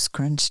 who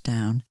scrunched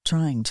down,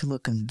 trying to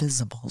look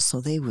invisible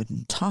so they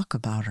wouldn't talk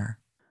about her.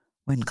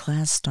 When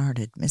class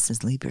started,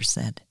 Mrs. Leeper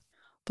said,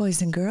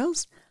 Boys and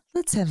girls,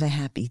 let's have a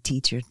happy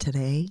teacher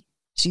today.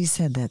 She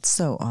said that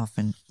so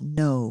often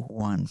no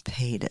one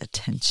paid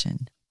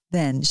attention.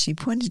 Then she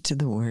pointed to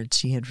the words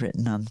she had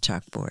written on the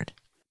chalkboard.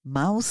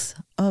 Mouth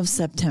of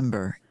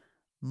September,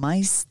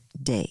 Mice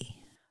Day.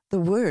 The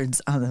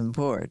words on the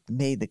board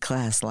made the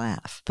class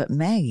laugh, but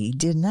Maggie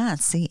did not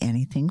see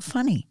anything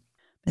funny.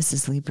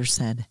 Mrs. Leeper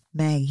said,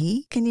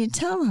 Maggie, can you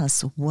tell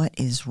us what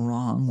is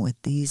wrong with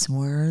these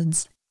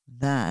words?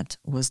 That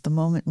was the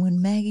moment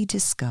when Maggie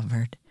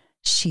discovered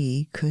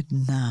she could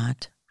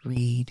not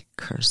read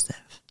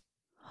cursive.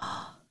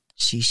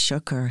 She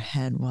shook her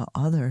head while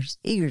others,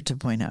 eager to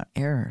point out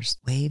errors,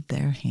 waved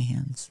their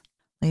hands.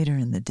 Later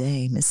in the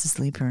day, Mrs.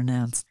 Leeper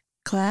announced,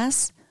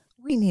 Class,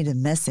 we need a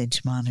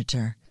message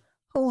monitor.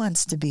 Who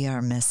wants to be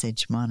our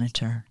message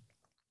monitor?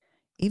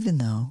 Even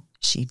though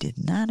She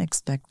did not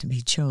expect to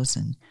be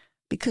chosen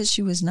because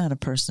she was not a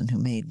person who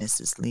made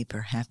Mrs.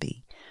 Leeper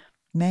happy.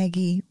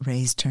 Maggie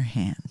raised her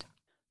hand.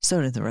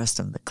 So did the rest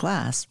of the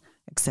class,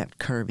 except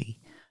Kirby,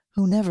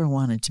 who never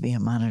wanted to be a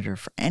monitor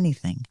for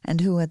anything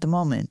and who at the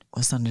moment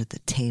was under the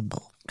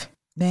table.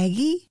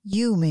 "Maggie,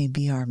 you may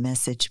be our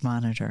message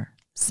monitor,"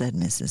 said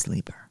Mrs.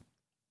 Leeper.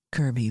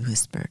 Kirby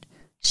whispered,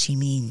 "She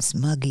means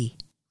Muggy."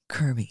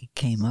 Kirby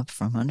came up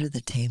from under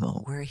the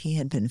table where he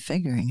had been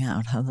figuring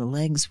out how the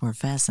legs were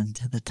fastened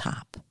to the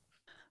top.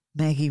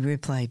 Maggie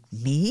replied,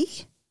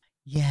 "Me?"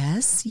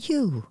 "Yes,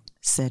 you,"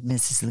 said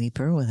Mrs.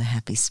 Leeper with a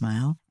happy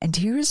smile, "and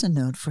here is a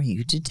note for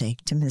you to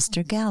take to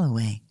Mr.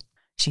 Galloway."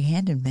 She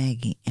handed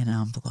Maggie an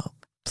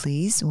envelope.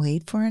 "Please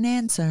wait for an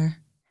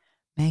answer."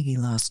 Maggie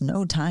lost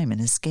no time in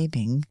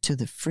escaping to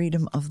the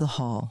freedom of the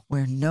hall,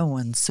 where no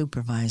one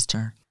supervised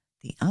her.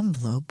 The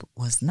envelope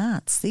was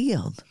not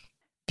sealed.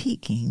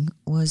 Peeking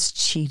was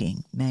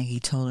cheating, Maggie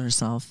told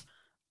herself.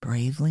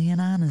 Bravely and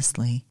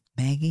honestly,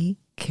 Maggie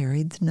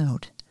carried the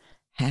note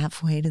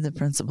halfway to the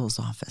principal's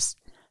office.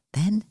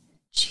 Then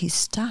she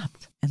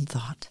stopped and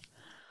thought,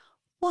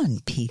 "One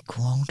peek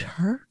won't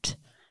hurt,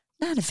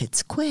 not if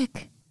it's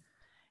quick."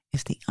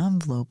 If the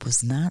envelope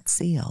was not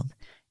sealed,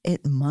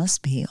 it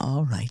must be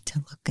all right to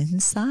look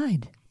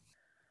inside.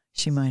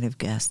 She might have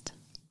guessed.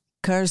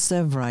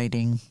 Cursive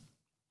writing.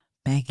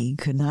 Maggie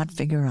could not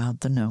figure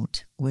out the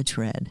note, which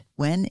read,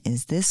 "When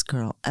is this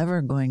girl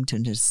ever going to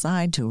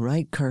decide to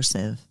write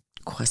cursive?" ?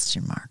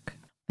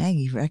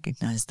 Maggie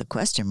recognized the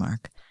question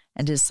mark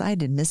and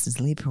decided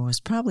Mrs. Leeper was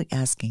probably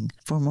asking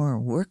for more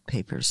work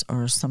papers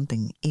or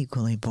something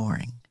equally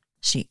boring.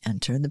 She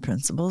entered the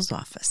principal's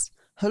office.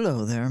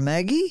 "Hello there,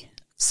 Maggie,"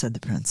 said the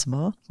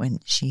principal when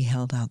she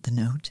held out the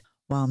note.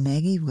 While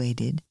Maggie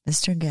waited,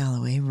 Mr.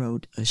 Galloway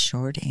wrote a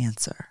short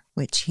answer,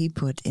 which he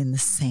put in the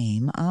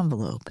same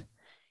envelope.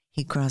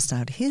 He crossed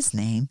out his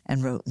name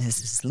and wrote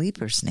Mrs.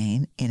 Leeper's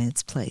name in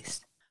its place.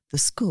 The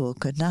school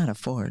could not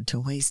afford to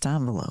waste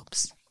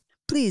envelopes.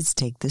 "Please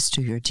take this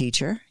to your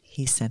teacher,"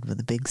 he said with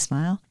a big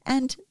smile,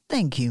 "and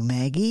thank you,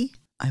 Maggie."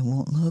 I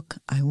won't look,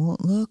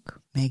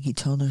 Maggie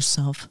told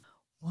herself.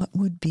 What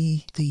would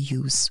be the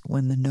use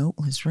when the note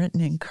was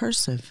written in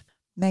cursive?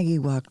 Maggie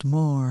walked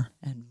more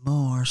and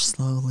more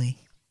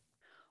slowly.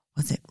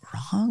 Was it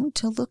wrong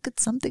to look at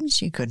something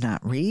she could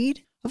not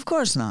read? Of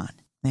course not,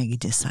 Maggie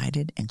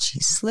decided, and she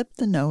slipped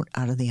the note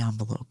out of the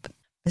envelope.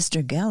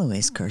 Mr.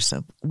 Galloway's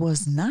cursive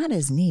was not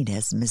as neat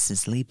as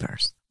Mrs.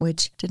 Leeper's,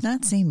 which did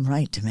not seem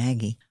right to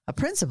Maggie. A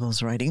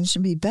principal's writing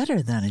should be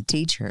better than a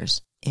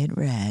teacher's. It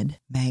read,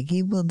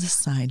 "Maggie will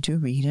decide to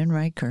read and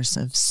write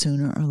cursive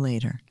sooner or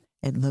later.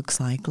 It looks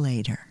like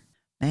later."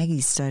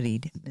 Maggie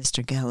studied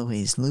Mr.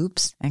 Galloway's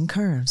loops and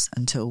curves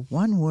until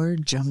one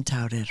word jumped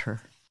out at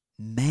her.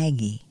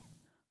 Maggie.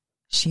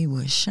 She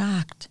was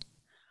shocked.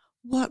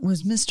 What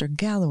was Mr.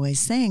 Galloway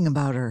saying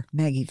about her?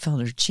 Maggie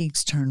felt her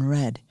cheeks turn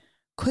red.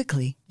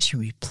 Quickly, she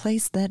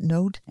replaced that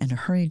note and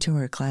hurried to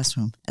her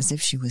classroom as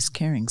if she was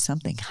carrying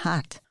something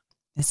hot.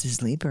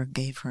 Mrs. Leeper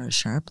gave her a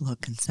sharp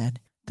look and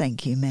said,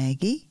 "Thank you,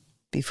 Maggie,"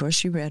 before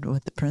she read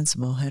what the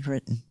principal had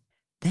written.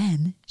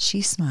 Then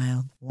she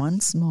smiled,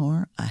 once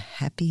more a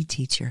happy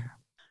teacher.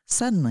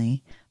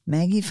 Suddenly,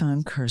 Maggie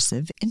found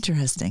cursive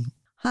interesting.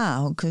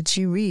 How could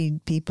she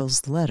read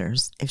people's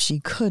letters if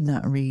she could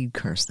not read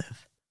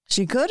cursive?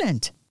 She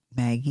couldn't.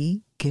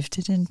 Maggie,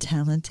 gifted and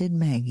talented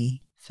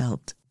Maggie,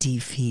 felt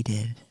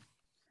defeated.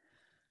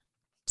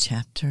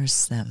 Chapter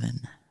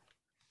 7.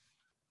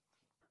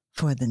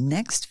 For the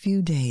next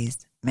few days,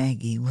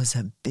 Maggie was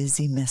a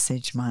busy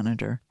message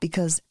monitor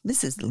because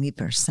Mrs.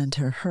 Leeper sent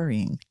her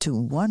hurrying to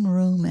one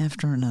room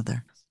after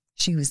another.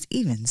 She was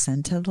even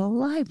sent to the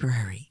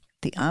library.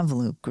 The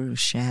envelope grew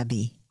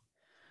shabby.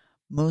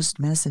 Most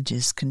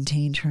messages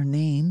contained her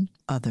name,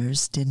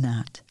 others did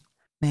not.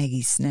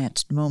 Maggie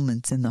snatched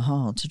moments in the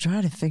hall to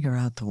try to figure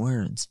out the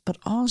words, but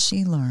all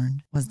she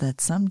learned was that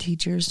some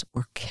teachers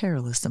were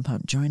careless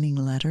about joining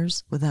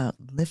letters without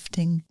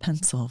lifting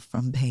pencil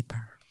from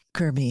paper.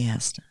 Kirby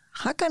asked,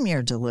 "How come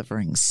you're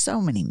delivering so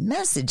many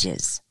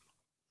messages?"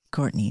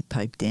 Courtney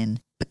piped in,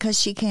 "Because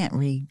she can't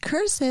read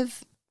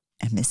cursive."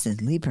 "And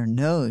Mrs. Leeper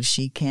knows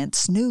she can't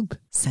snoop,"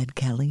 said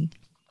Kelly.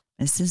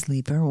 "Mrs.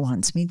 Leeper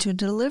wants me to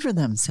deliver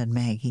them," said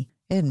Maggie.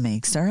 "It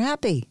makes her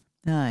happy."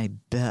 "I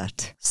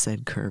bet,"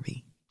 said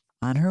Kirby.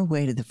 On her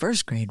way to the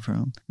first grade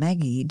room,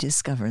 Maggie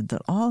discovered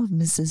that all of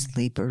Mrs.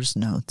 Leeper's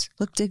notes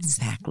looked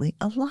exactly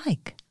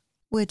alike,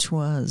 which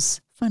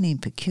was funny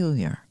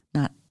peculiar,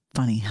 not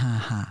funny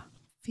ha-ha.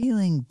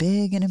 Feeling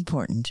big and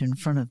important in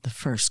front of the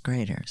first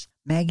graders,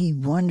 Maggie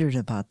wondered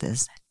about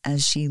this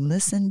as she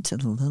listened to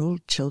the little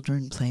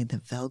children play the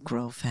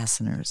Velcro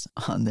fasteners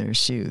on their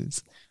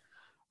shoes.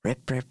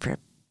 Rip, rip,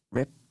 rip,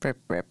 rip,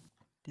 rip, rip.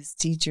 This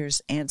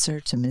teacher's answer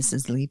to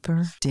Mrs.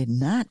 Leeper did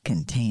not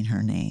contain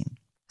her name,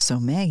 so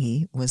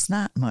Maggie was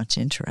not much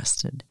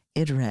interested.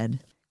 It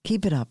read,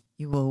 "Keep it up.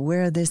 You will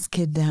wear this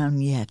kid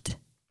down yet."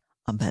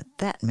 I'll bet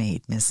that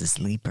made Mrs.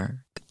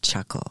 Leeper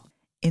chuckle.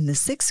 In the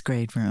sixth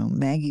grade room,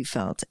 Maggie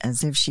felt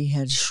as if she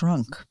had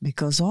shrunk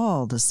because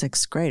all the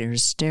sixth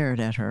graders stared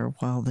at her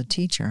while the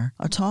teacher,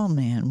 a tall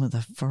man with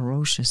a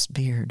ferocious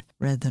beard,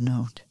 read the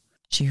note.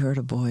 She heard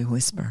a boy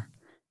whisper,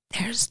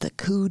 "There's the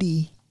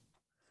cootie."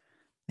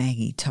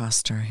 Maggie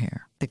tossed her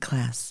hair. The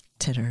class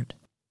tittered.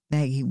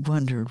 Maggie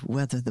wondered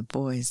whether the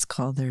boys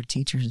called their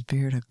teacher's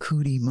beard a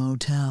cootie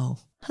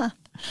motel. Ha!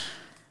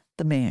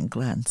 The man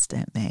glanced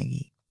at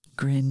Maggie,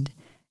 grinned,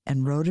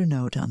 and wrote a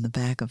note on the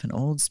back of an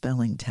old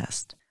spelling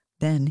test.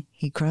 Then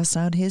he crossed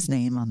out his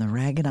name on the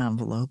ragged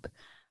envelope,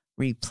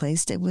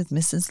 replaced it with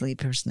Mrs.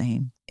 Leaper's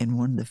name in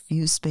one of the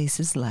few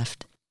spaces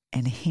left,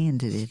 and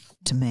handed it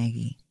to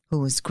Maggie, who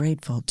was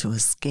grateful to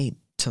escape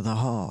to the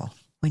hall.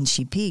 When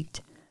she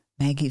peeked,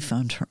 Maggie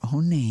found her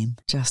own name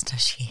just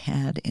as she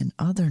had in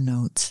other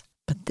notes,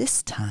 but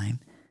this time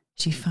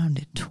she found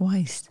it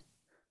twice.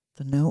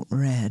 The note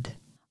read,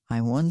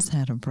 "I once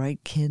had a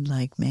bright kid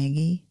like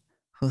Maggie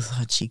who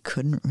thought she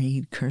couldn't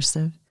read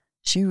cursive.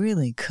 She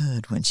really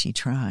could when she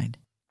tried,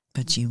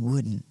 but she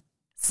wouldn't.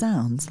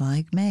 Sounds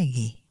like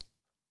Maggie."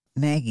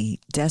 Maggie,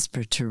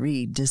 desperate to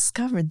read,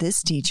 discovered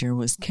this teacher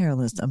was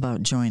careless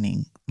about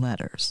joining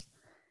letters.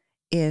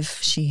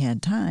 If she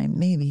had time,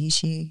 maybe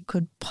she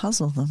could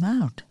puzzle them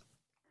out.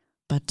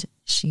 But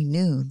she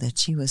knew that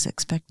she was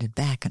expected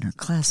back in her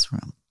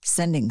classroom.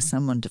 Sending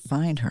someone to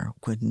find her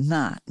would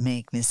not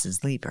make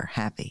Mrs. Leaper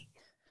happy.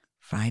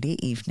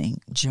 Friday evening,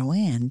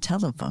 Joanne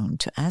telephoned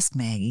to ask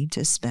Maggie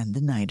to spend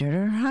the night at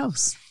her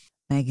house.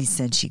 Maggie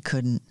said she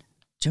couldn't.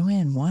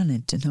 Joanne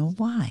wanted to know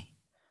why.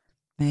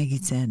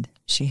 Maggie said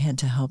she had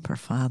to help her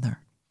father.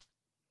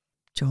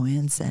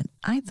 Joanne said,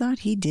 "I thought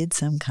he did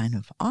some kind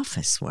of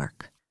office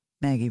work."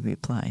 Maggie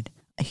replied,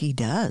 "He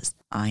does.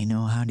 I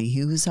know how to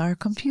use our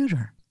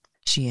computer."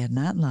 She had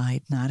not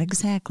lied, not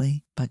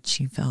exactly, but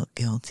she felt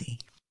guilty.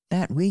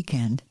 That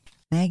weekend,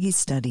 Maggie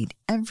studied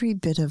every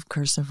bit of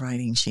cursive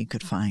writing she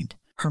could find.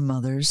 Her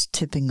mother's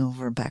tipping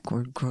over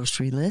backward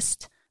grocery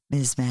list,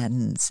 Ms.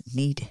 Madden's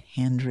neat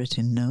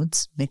handwritten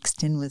notes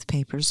mixed in with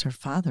papers her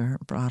father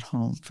brought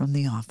home from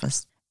the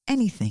office.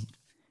 Anything.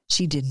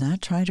 She did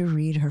not try to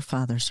read her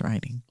father's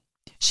writing.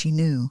 She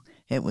knew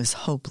it was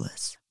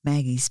hopeless.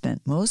 Maggie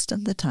spent most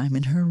of the time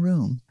in her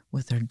room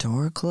with her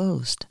door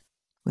closed,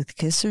 with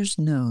Kisser's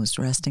nose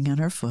resting on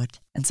her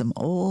foot and some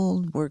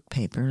old work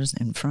papers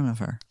in front of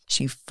her.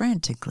 She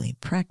frantically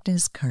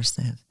practiced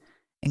cursive,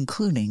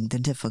 including the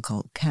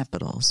difficult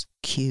capitals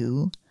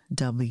Q,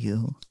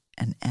 W,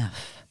 and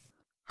F.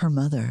 Her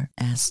mother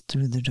asked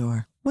through the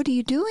door, "What are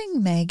you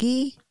doing,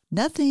 Maggie?"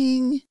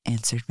 "Nothing,"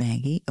 answered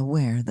Maggie,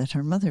 aware that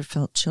her mother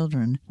felt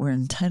children were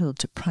entitled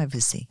to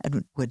privacy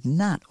and would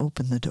not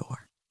open the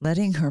door.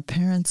 Letting her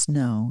parents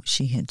know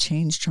she had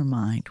changed her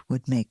mind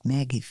would make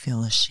Maggie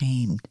feel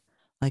ashamed,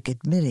 like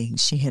admitting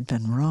she had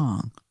been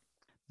wrong.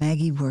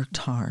 Maggie worked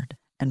hard,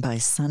 and by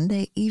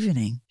Sunday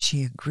evening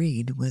she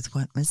agreed with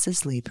what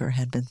Mrs. Leaper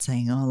had been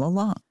saying all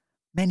along.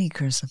 Many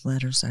cursive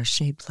letters are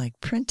shaped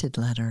like printed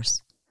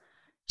letters.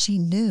 She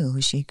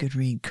knew she could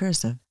read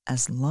cursive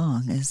as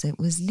long as it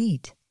was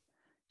neat.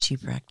 She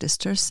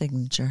practiced her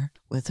signature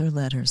with her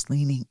letters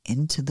leaning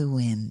into the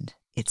wind.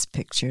 It's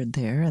pictured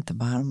there at the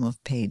bottom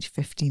of page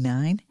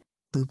 59,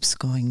 loops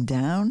going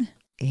down,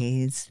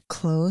 A's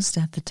closed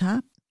at the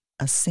top,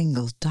 a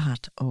single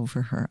dot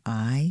over her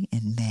I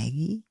in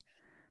Maggie.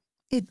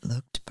 It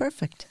looked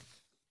perfect.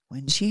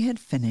 When she had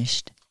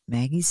finished,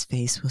 Maggie's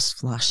face was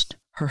flushed.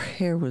 Her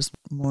hair was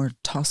more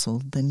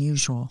tousled than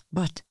usual,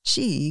 but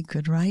she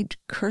could write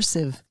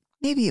cursive.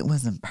 Maybe it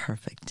wasn't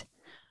perfect,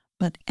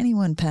 but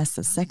anyone past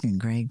the second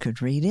grade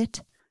could read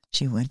it.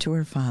 She went to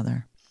her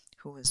father,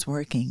 who was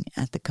working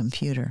at the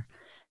computer.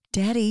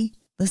 "Daddy,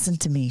 listen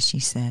to me," she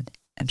said,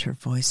 and her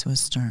voice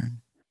was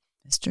stern.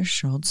 Mr.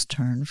 Schultz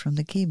turned from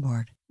the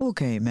keyboard.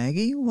 "Okay,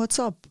 Maggie, what's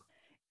up?"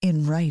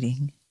 "In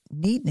writing,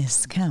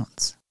 neatness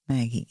counts,"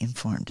 Maggie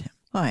informed him.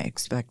 "I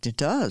expect it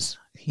does,"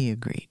 he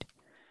agreed.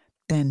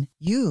 "Then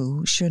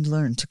you should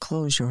learn to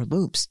close your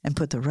loops and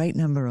put the right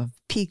number of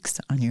peaks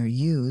on your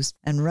U's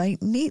and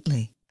write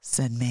neatly,"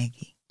 said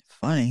Maggie.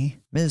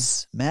 "Funny,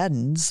 Miss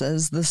Madden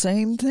says the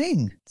same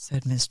thing,"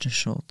 said Mr.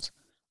 Schultz.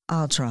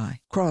 "I'll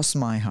try. Cross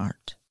my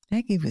heart."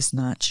 Maggie was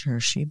not sure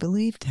she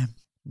believed him.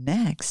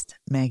 Next,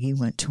 Maggie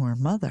went to her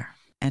mother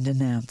and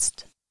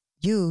announced,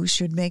 "You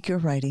should make your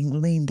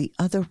writing lean the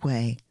other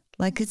way,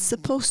 like it's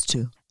supposed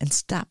to, and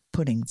stop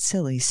putting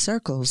silly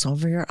circles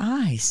over your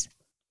eyes."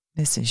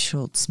 Mrs.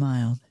 Schultz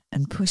smiled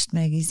and pushed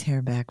Maggie's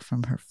hair back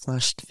from her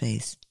flushed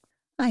face.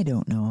 "I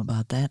don't know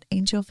about that,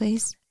 Angel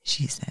Face,"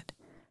 she said.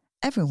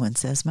 "Everyone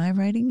says my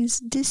writing is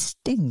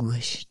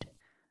distinguished."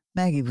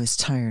 Maggie was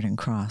tired and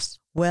cross.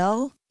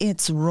 "Well,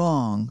 it's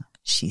wrong,"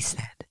 she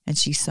said, and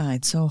she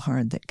sighed so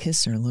hard that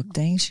Kisser looked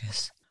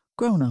anxious.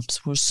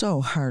 Grown-ups were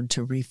so hard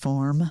to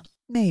reform.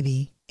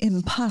 Maybe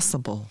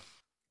impossible.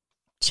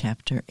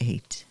 Chapter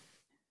 8.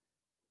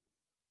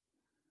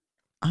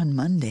 On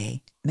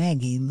Monday,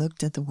 Maggie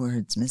looked at the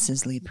words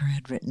Mrs. Leaper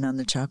had written on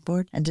the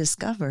chalkboard and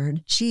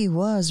discovered she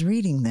was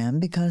reading them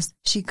because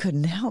she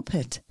couldn't help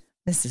it.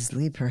 Mrs.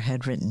 Leaper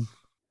had written.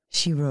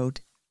 She wrote,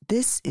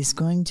 This is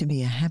going to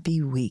be a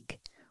happy week.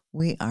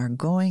 We are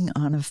going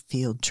on a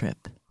field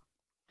trip.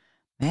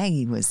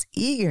 Maggie was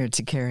eager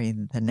to carry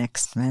the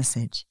next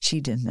message.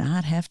 She did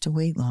not have to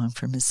wait long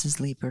for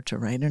Mrs. Leeper to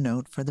write a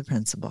note for the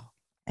principal.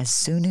 As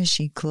soon as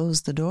she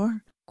closed the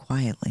door,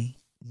 quietly,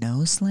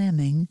 no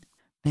slamming,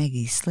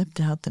 Maggie slipped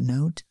out the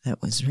note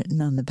that was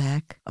written on the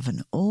back of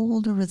an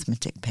old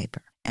arithmetic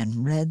paper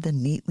and read the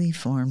neatly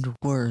formed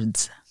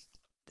words.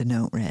 The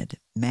note read,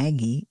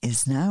 "Maggie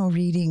is now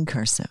reading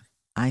cursive.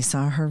 I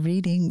saw her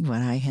reading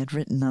what I had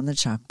written on the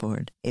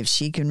chalkboard. If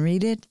she can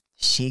read it,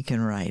 she can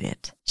write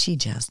it. She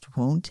just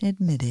won't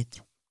admit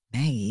it."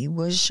 Maggie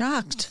was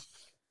shocked.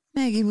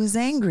 Maggie was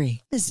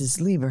angry. Mrs.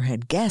 Leeper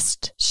had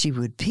guessed she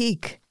would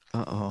peek.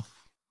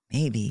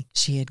 Maybe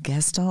she had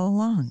guessed all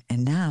along,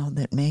 and now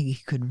that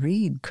Maggie could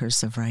read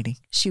cursive writing,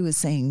 she was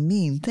saying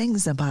mean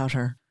things about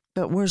her.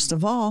 But worst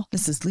of all,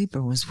 Mrs.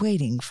 Leeper was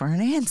waiting for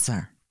an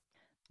answer.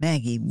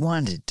 Maggie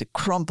wanted to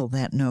crumple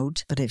that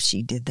note, but if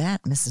she did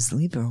that, Mrs.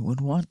 Leeper would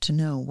want to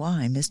know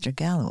why Mr.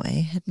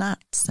 Galloway had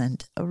not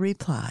sent a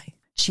reply.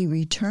 She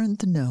returned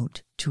the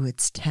note to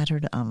its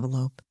tattered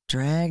envelope,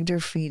 dragged her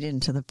feet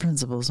into the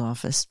principal's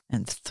office,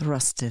 and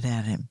thrust it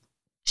at him.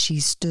 She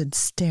stood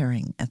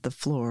staring at the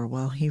floor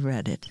while he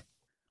read it.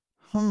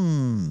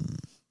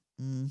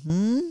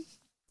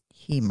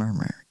 He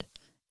murmured,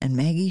 and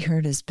Maggie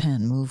heard his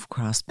pen move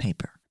across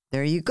paper.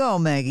 "There you go,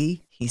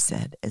 Maggie," he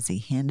said as he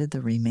handed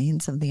the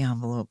remains of the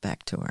envelope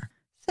back to her.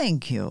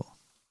 "Thank you."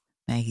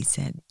 Maggie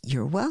said,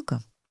 "You're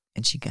welcome,"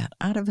 and she got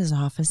out of his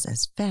office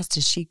as fast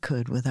as she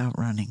could without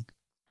running.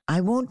 I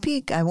won't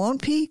peek,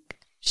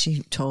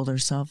 she told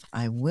herself.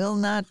 "I will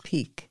not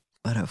peek."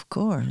 But of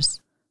course,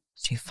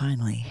 she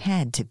finally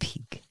had to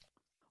peek.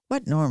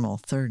 What normal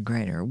third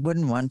grader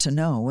wouldn't want to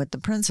know what the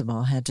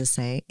principal had to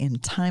say in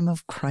time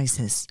of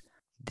crisis?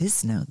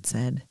 This note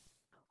said,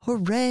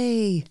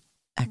 "Hooray!" !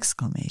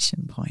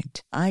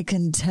 "I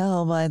can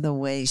tell by the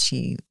way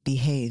she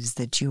behaves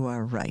that you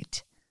are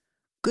right.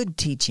 Good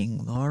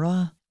teaching,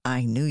 Laura.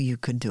 I knew you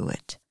could do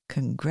it.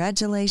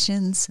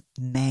 Congratulations,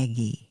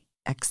 Maggie!"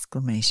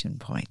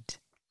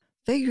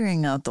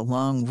 Figuring out the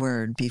long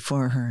word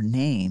before her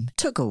name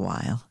took a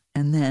while,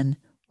 and then,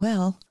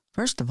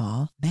 first of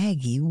all,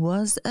 Maggie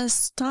was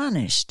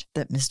astonished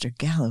that Mr.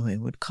 Galloway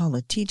would call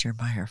a teacher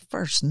by her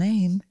first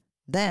name.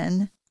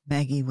 Then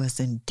Maggie was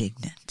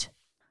indignant.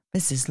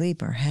 Mrs.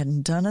 Leeper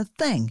hadn't done a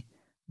thing.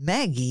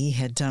 Maggie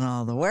had done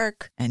all the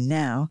work, and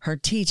now her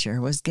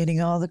teacher was getting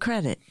all the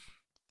credit.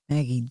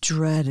 Maggie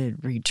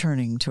dreaded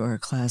returning to her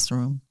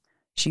classroom.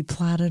 She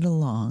plodded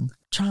along,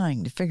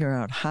 trying to figure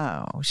out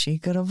how she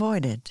could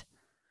avoid it.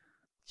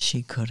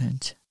 She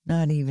couldn't,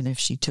 not even if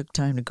she took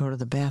time to go to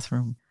the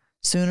bathroom.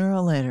 Sooner or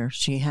later,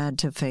 she had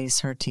to face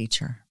her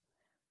teacher.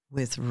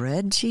 With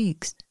red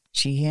cheeks,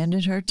 she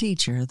handed her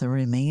teacher the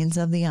remains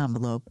of the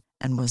envelope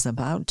and was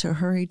about to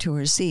hurry to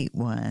her seat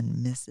when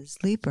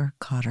Mrs. Leeper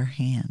caught her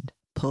hand,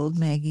 pulled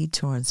Maggie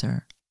towards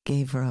her,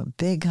 gave her a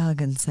big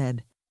hug, and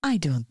said, "I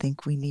don't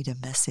think we need a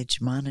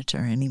message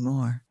monitor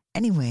anymore.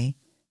 Anyway,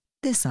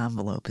 this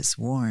envelope is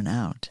worn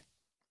out."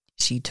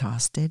 She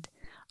tossed it,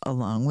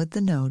 along with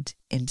the note,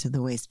 into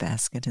the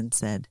wastebasket and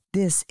said,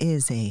 "This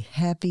is a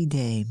happy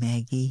day,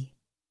 Maggie."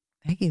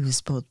 Maggie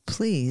was both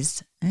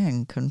pleased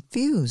and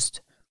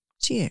confused.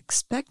 She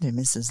expected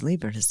Mrs.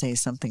 Leeper to say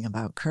something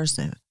about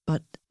cursive,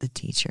 but the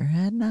teacher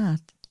had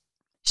not.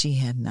 She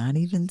had not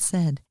even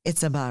said,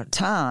 "It's about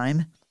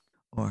time,"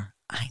 or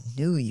 "I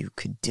knew you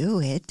could do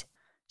it."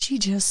 She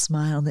just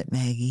smiled at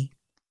Maggie,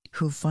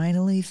 who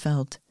finally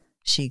felt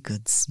she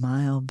could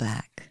smile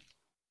back.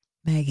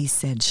 Maggie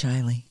said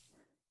shyly,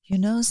 "You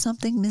know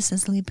something,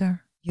 Mrs.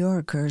 Leeper?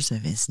 Your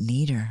cursive is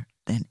neater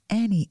than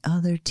any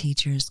other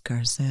teacher's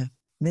cursive."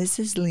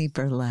 Mrs.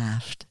 Leeper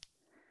laughed.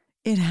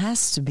 "It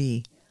has to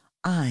be.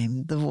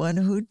 I'm the one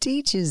who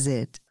teaches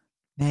it."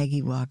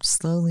 Maggie walked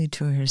slowly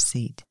to her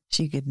seat.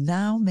 She could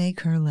now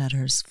make her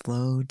letters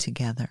flow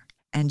together,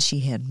 and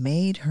she had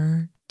made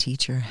her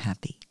teacher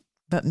happy.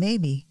 But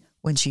maybe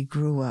when she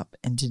grew up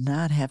and did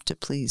not have to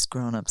please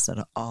grown-ups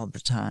all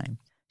the time,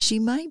 she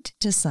might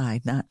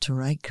decide not to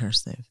write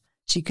cursive.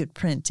 She could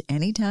print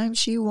any time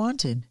she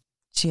wanted.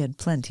 She had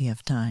plenty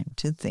of time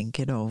to think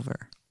it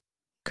over.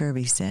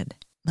 Kirby said,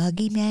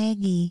 "Muggy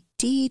Maggie,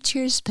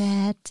 teacher's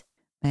pet."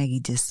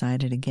 Maggie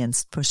decided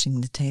against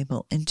pushing the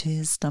table into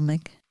his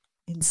stomach.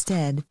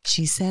 Instead,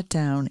 she sat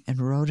down and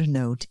wrote a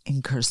note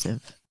in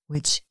cursive,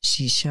 which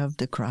she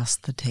shoved across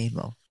the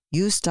table.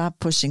 "You stop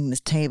pushing the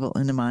table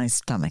into my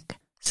stomach.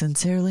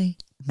 Sincerely,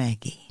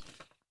 Maggie."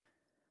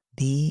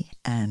 The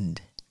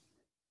end.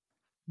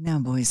 Now,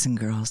 boys and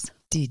girls,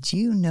 did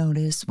you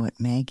notice what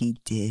Maggie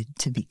did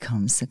to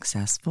become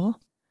successful?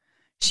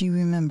 She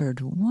remembered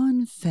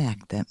one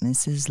fact that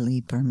Mrs.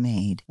 Leeper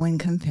made when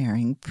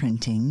comparing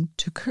printing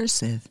to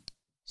cursive.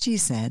 She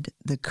said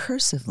the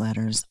cursive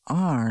letters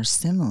are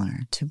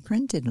similar to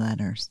printed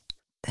letters.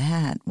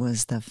 That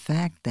was the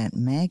fact that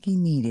Maggie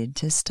needed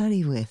to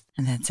study with,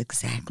 and that's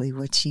exactly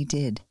what she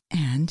did.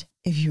 And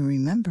if you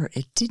remember,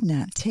 it did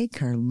not take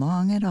her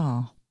long at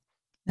all.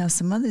 Now,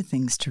 some other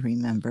things to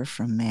remember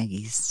from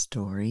Maggie's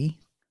story.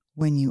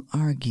 When you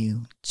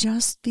argue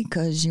just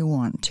because you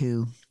want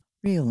to,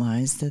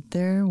 realize that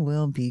there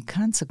will be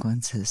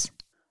consequences.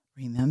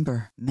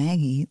 Remember,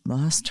 Maggie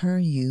lost her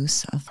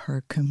use of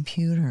her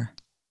computer.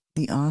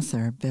 The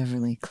author,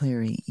 Beverly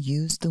Cleary,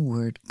 used the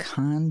word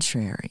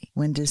contrary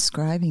when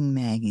describing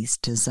Maggie's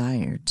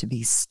desire to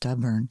be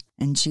stubborn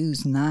and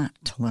choose not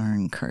to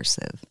learn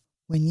cursive.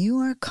 When you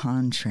are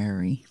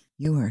contrary,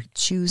 you are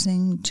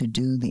choosing to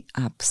do the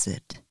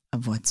opposite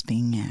of what's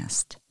being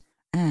asked.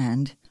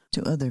 And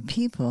to other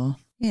people,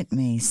 it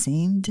may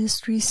seem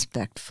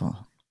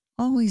disrespectful.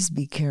 Always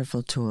be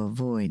careful to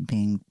avoid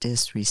being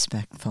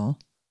disrespectful.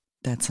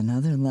 That's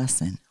another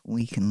lesson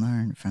we can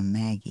learn from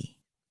Maggie.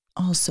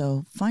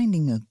 Also,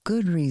 finding a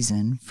good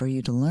reason for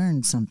you to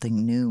learn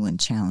something new and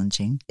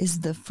challenging is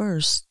the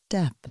first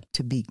step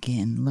to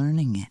begin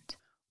learning it.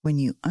 When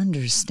you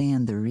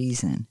understand the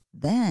reason,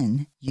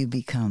 then you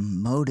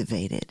become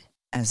motivated,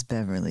 as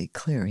Beverly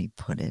Cleary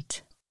put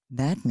it.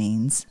 That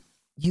means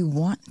you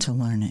want to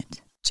learn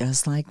it,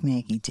 just like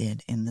Maggie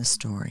did in the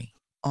story.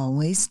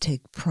 Always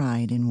take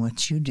pride in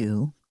what you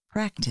do,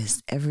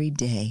 practice every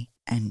day,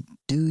 and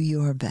do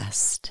your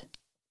best.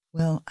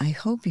 Well, I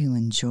hope you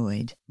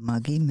enjoyed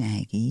Muggy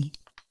Maggie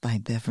by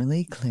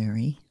Beverly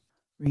Cleary.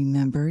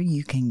 Remember,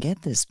 you can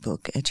get this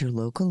book at your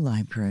local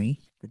library.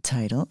 The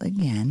title,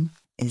 again,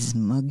 is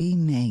Muggy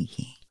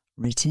Maggie,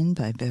 written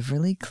by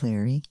Beverly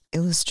Cleary,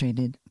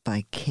 illustrated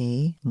by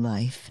Kay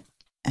Life,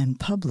 and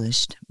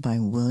published by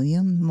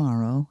William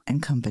Morrow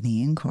and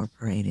Company,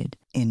 Incorporated,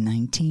 in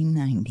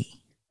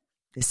 1990.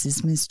 This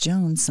is Miss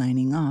Jones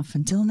signing off.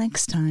 Until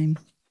next time.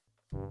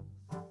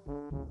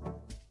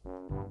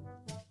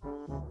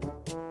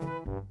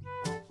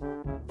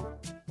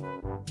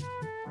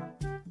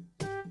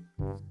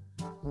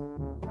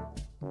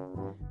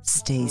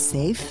 Stay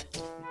safe,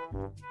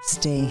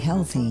 stay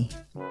healthy,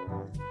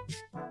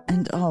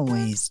 and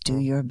always do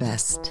your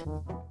best.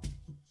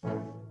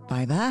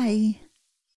 Bye-bye.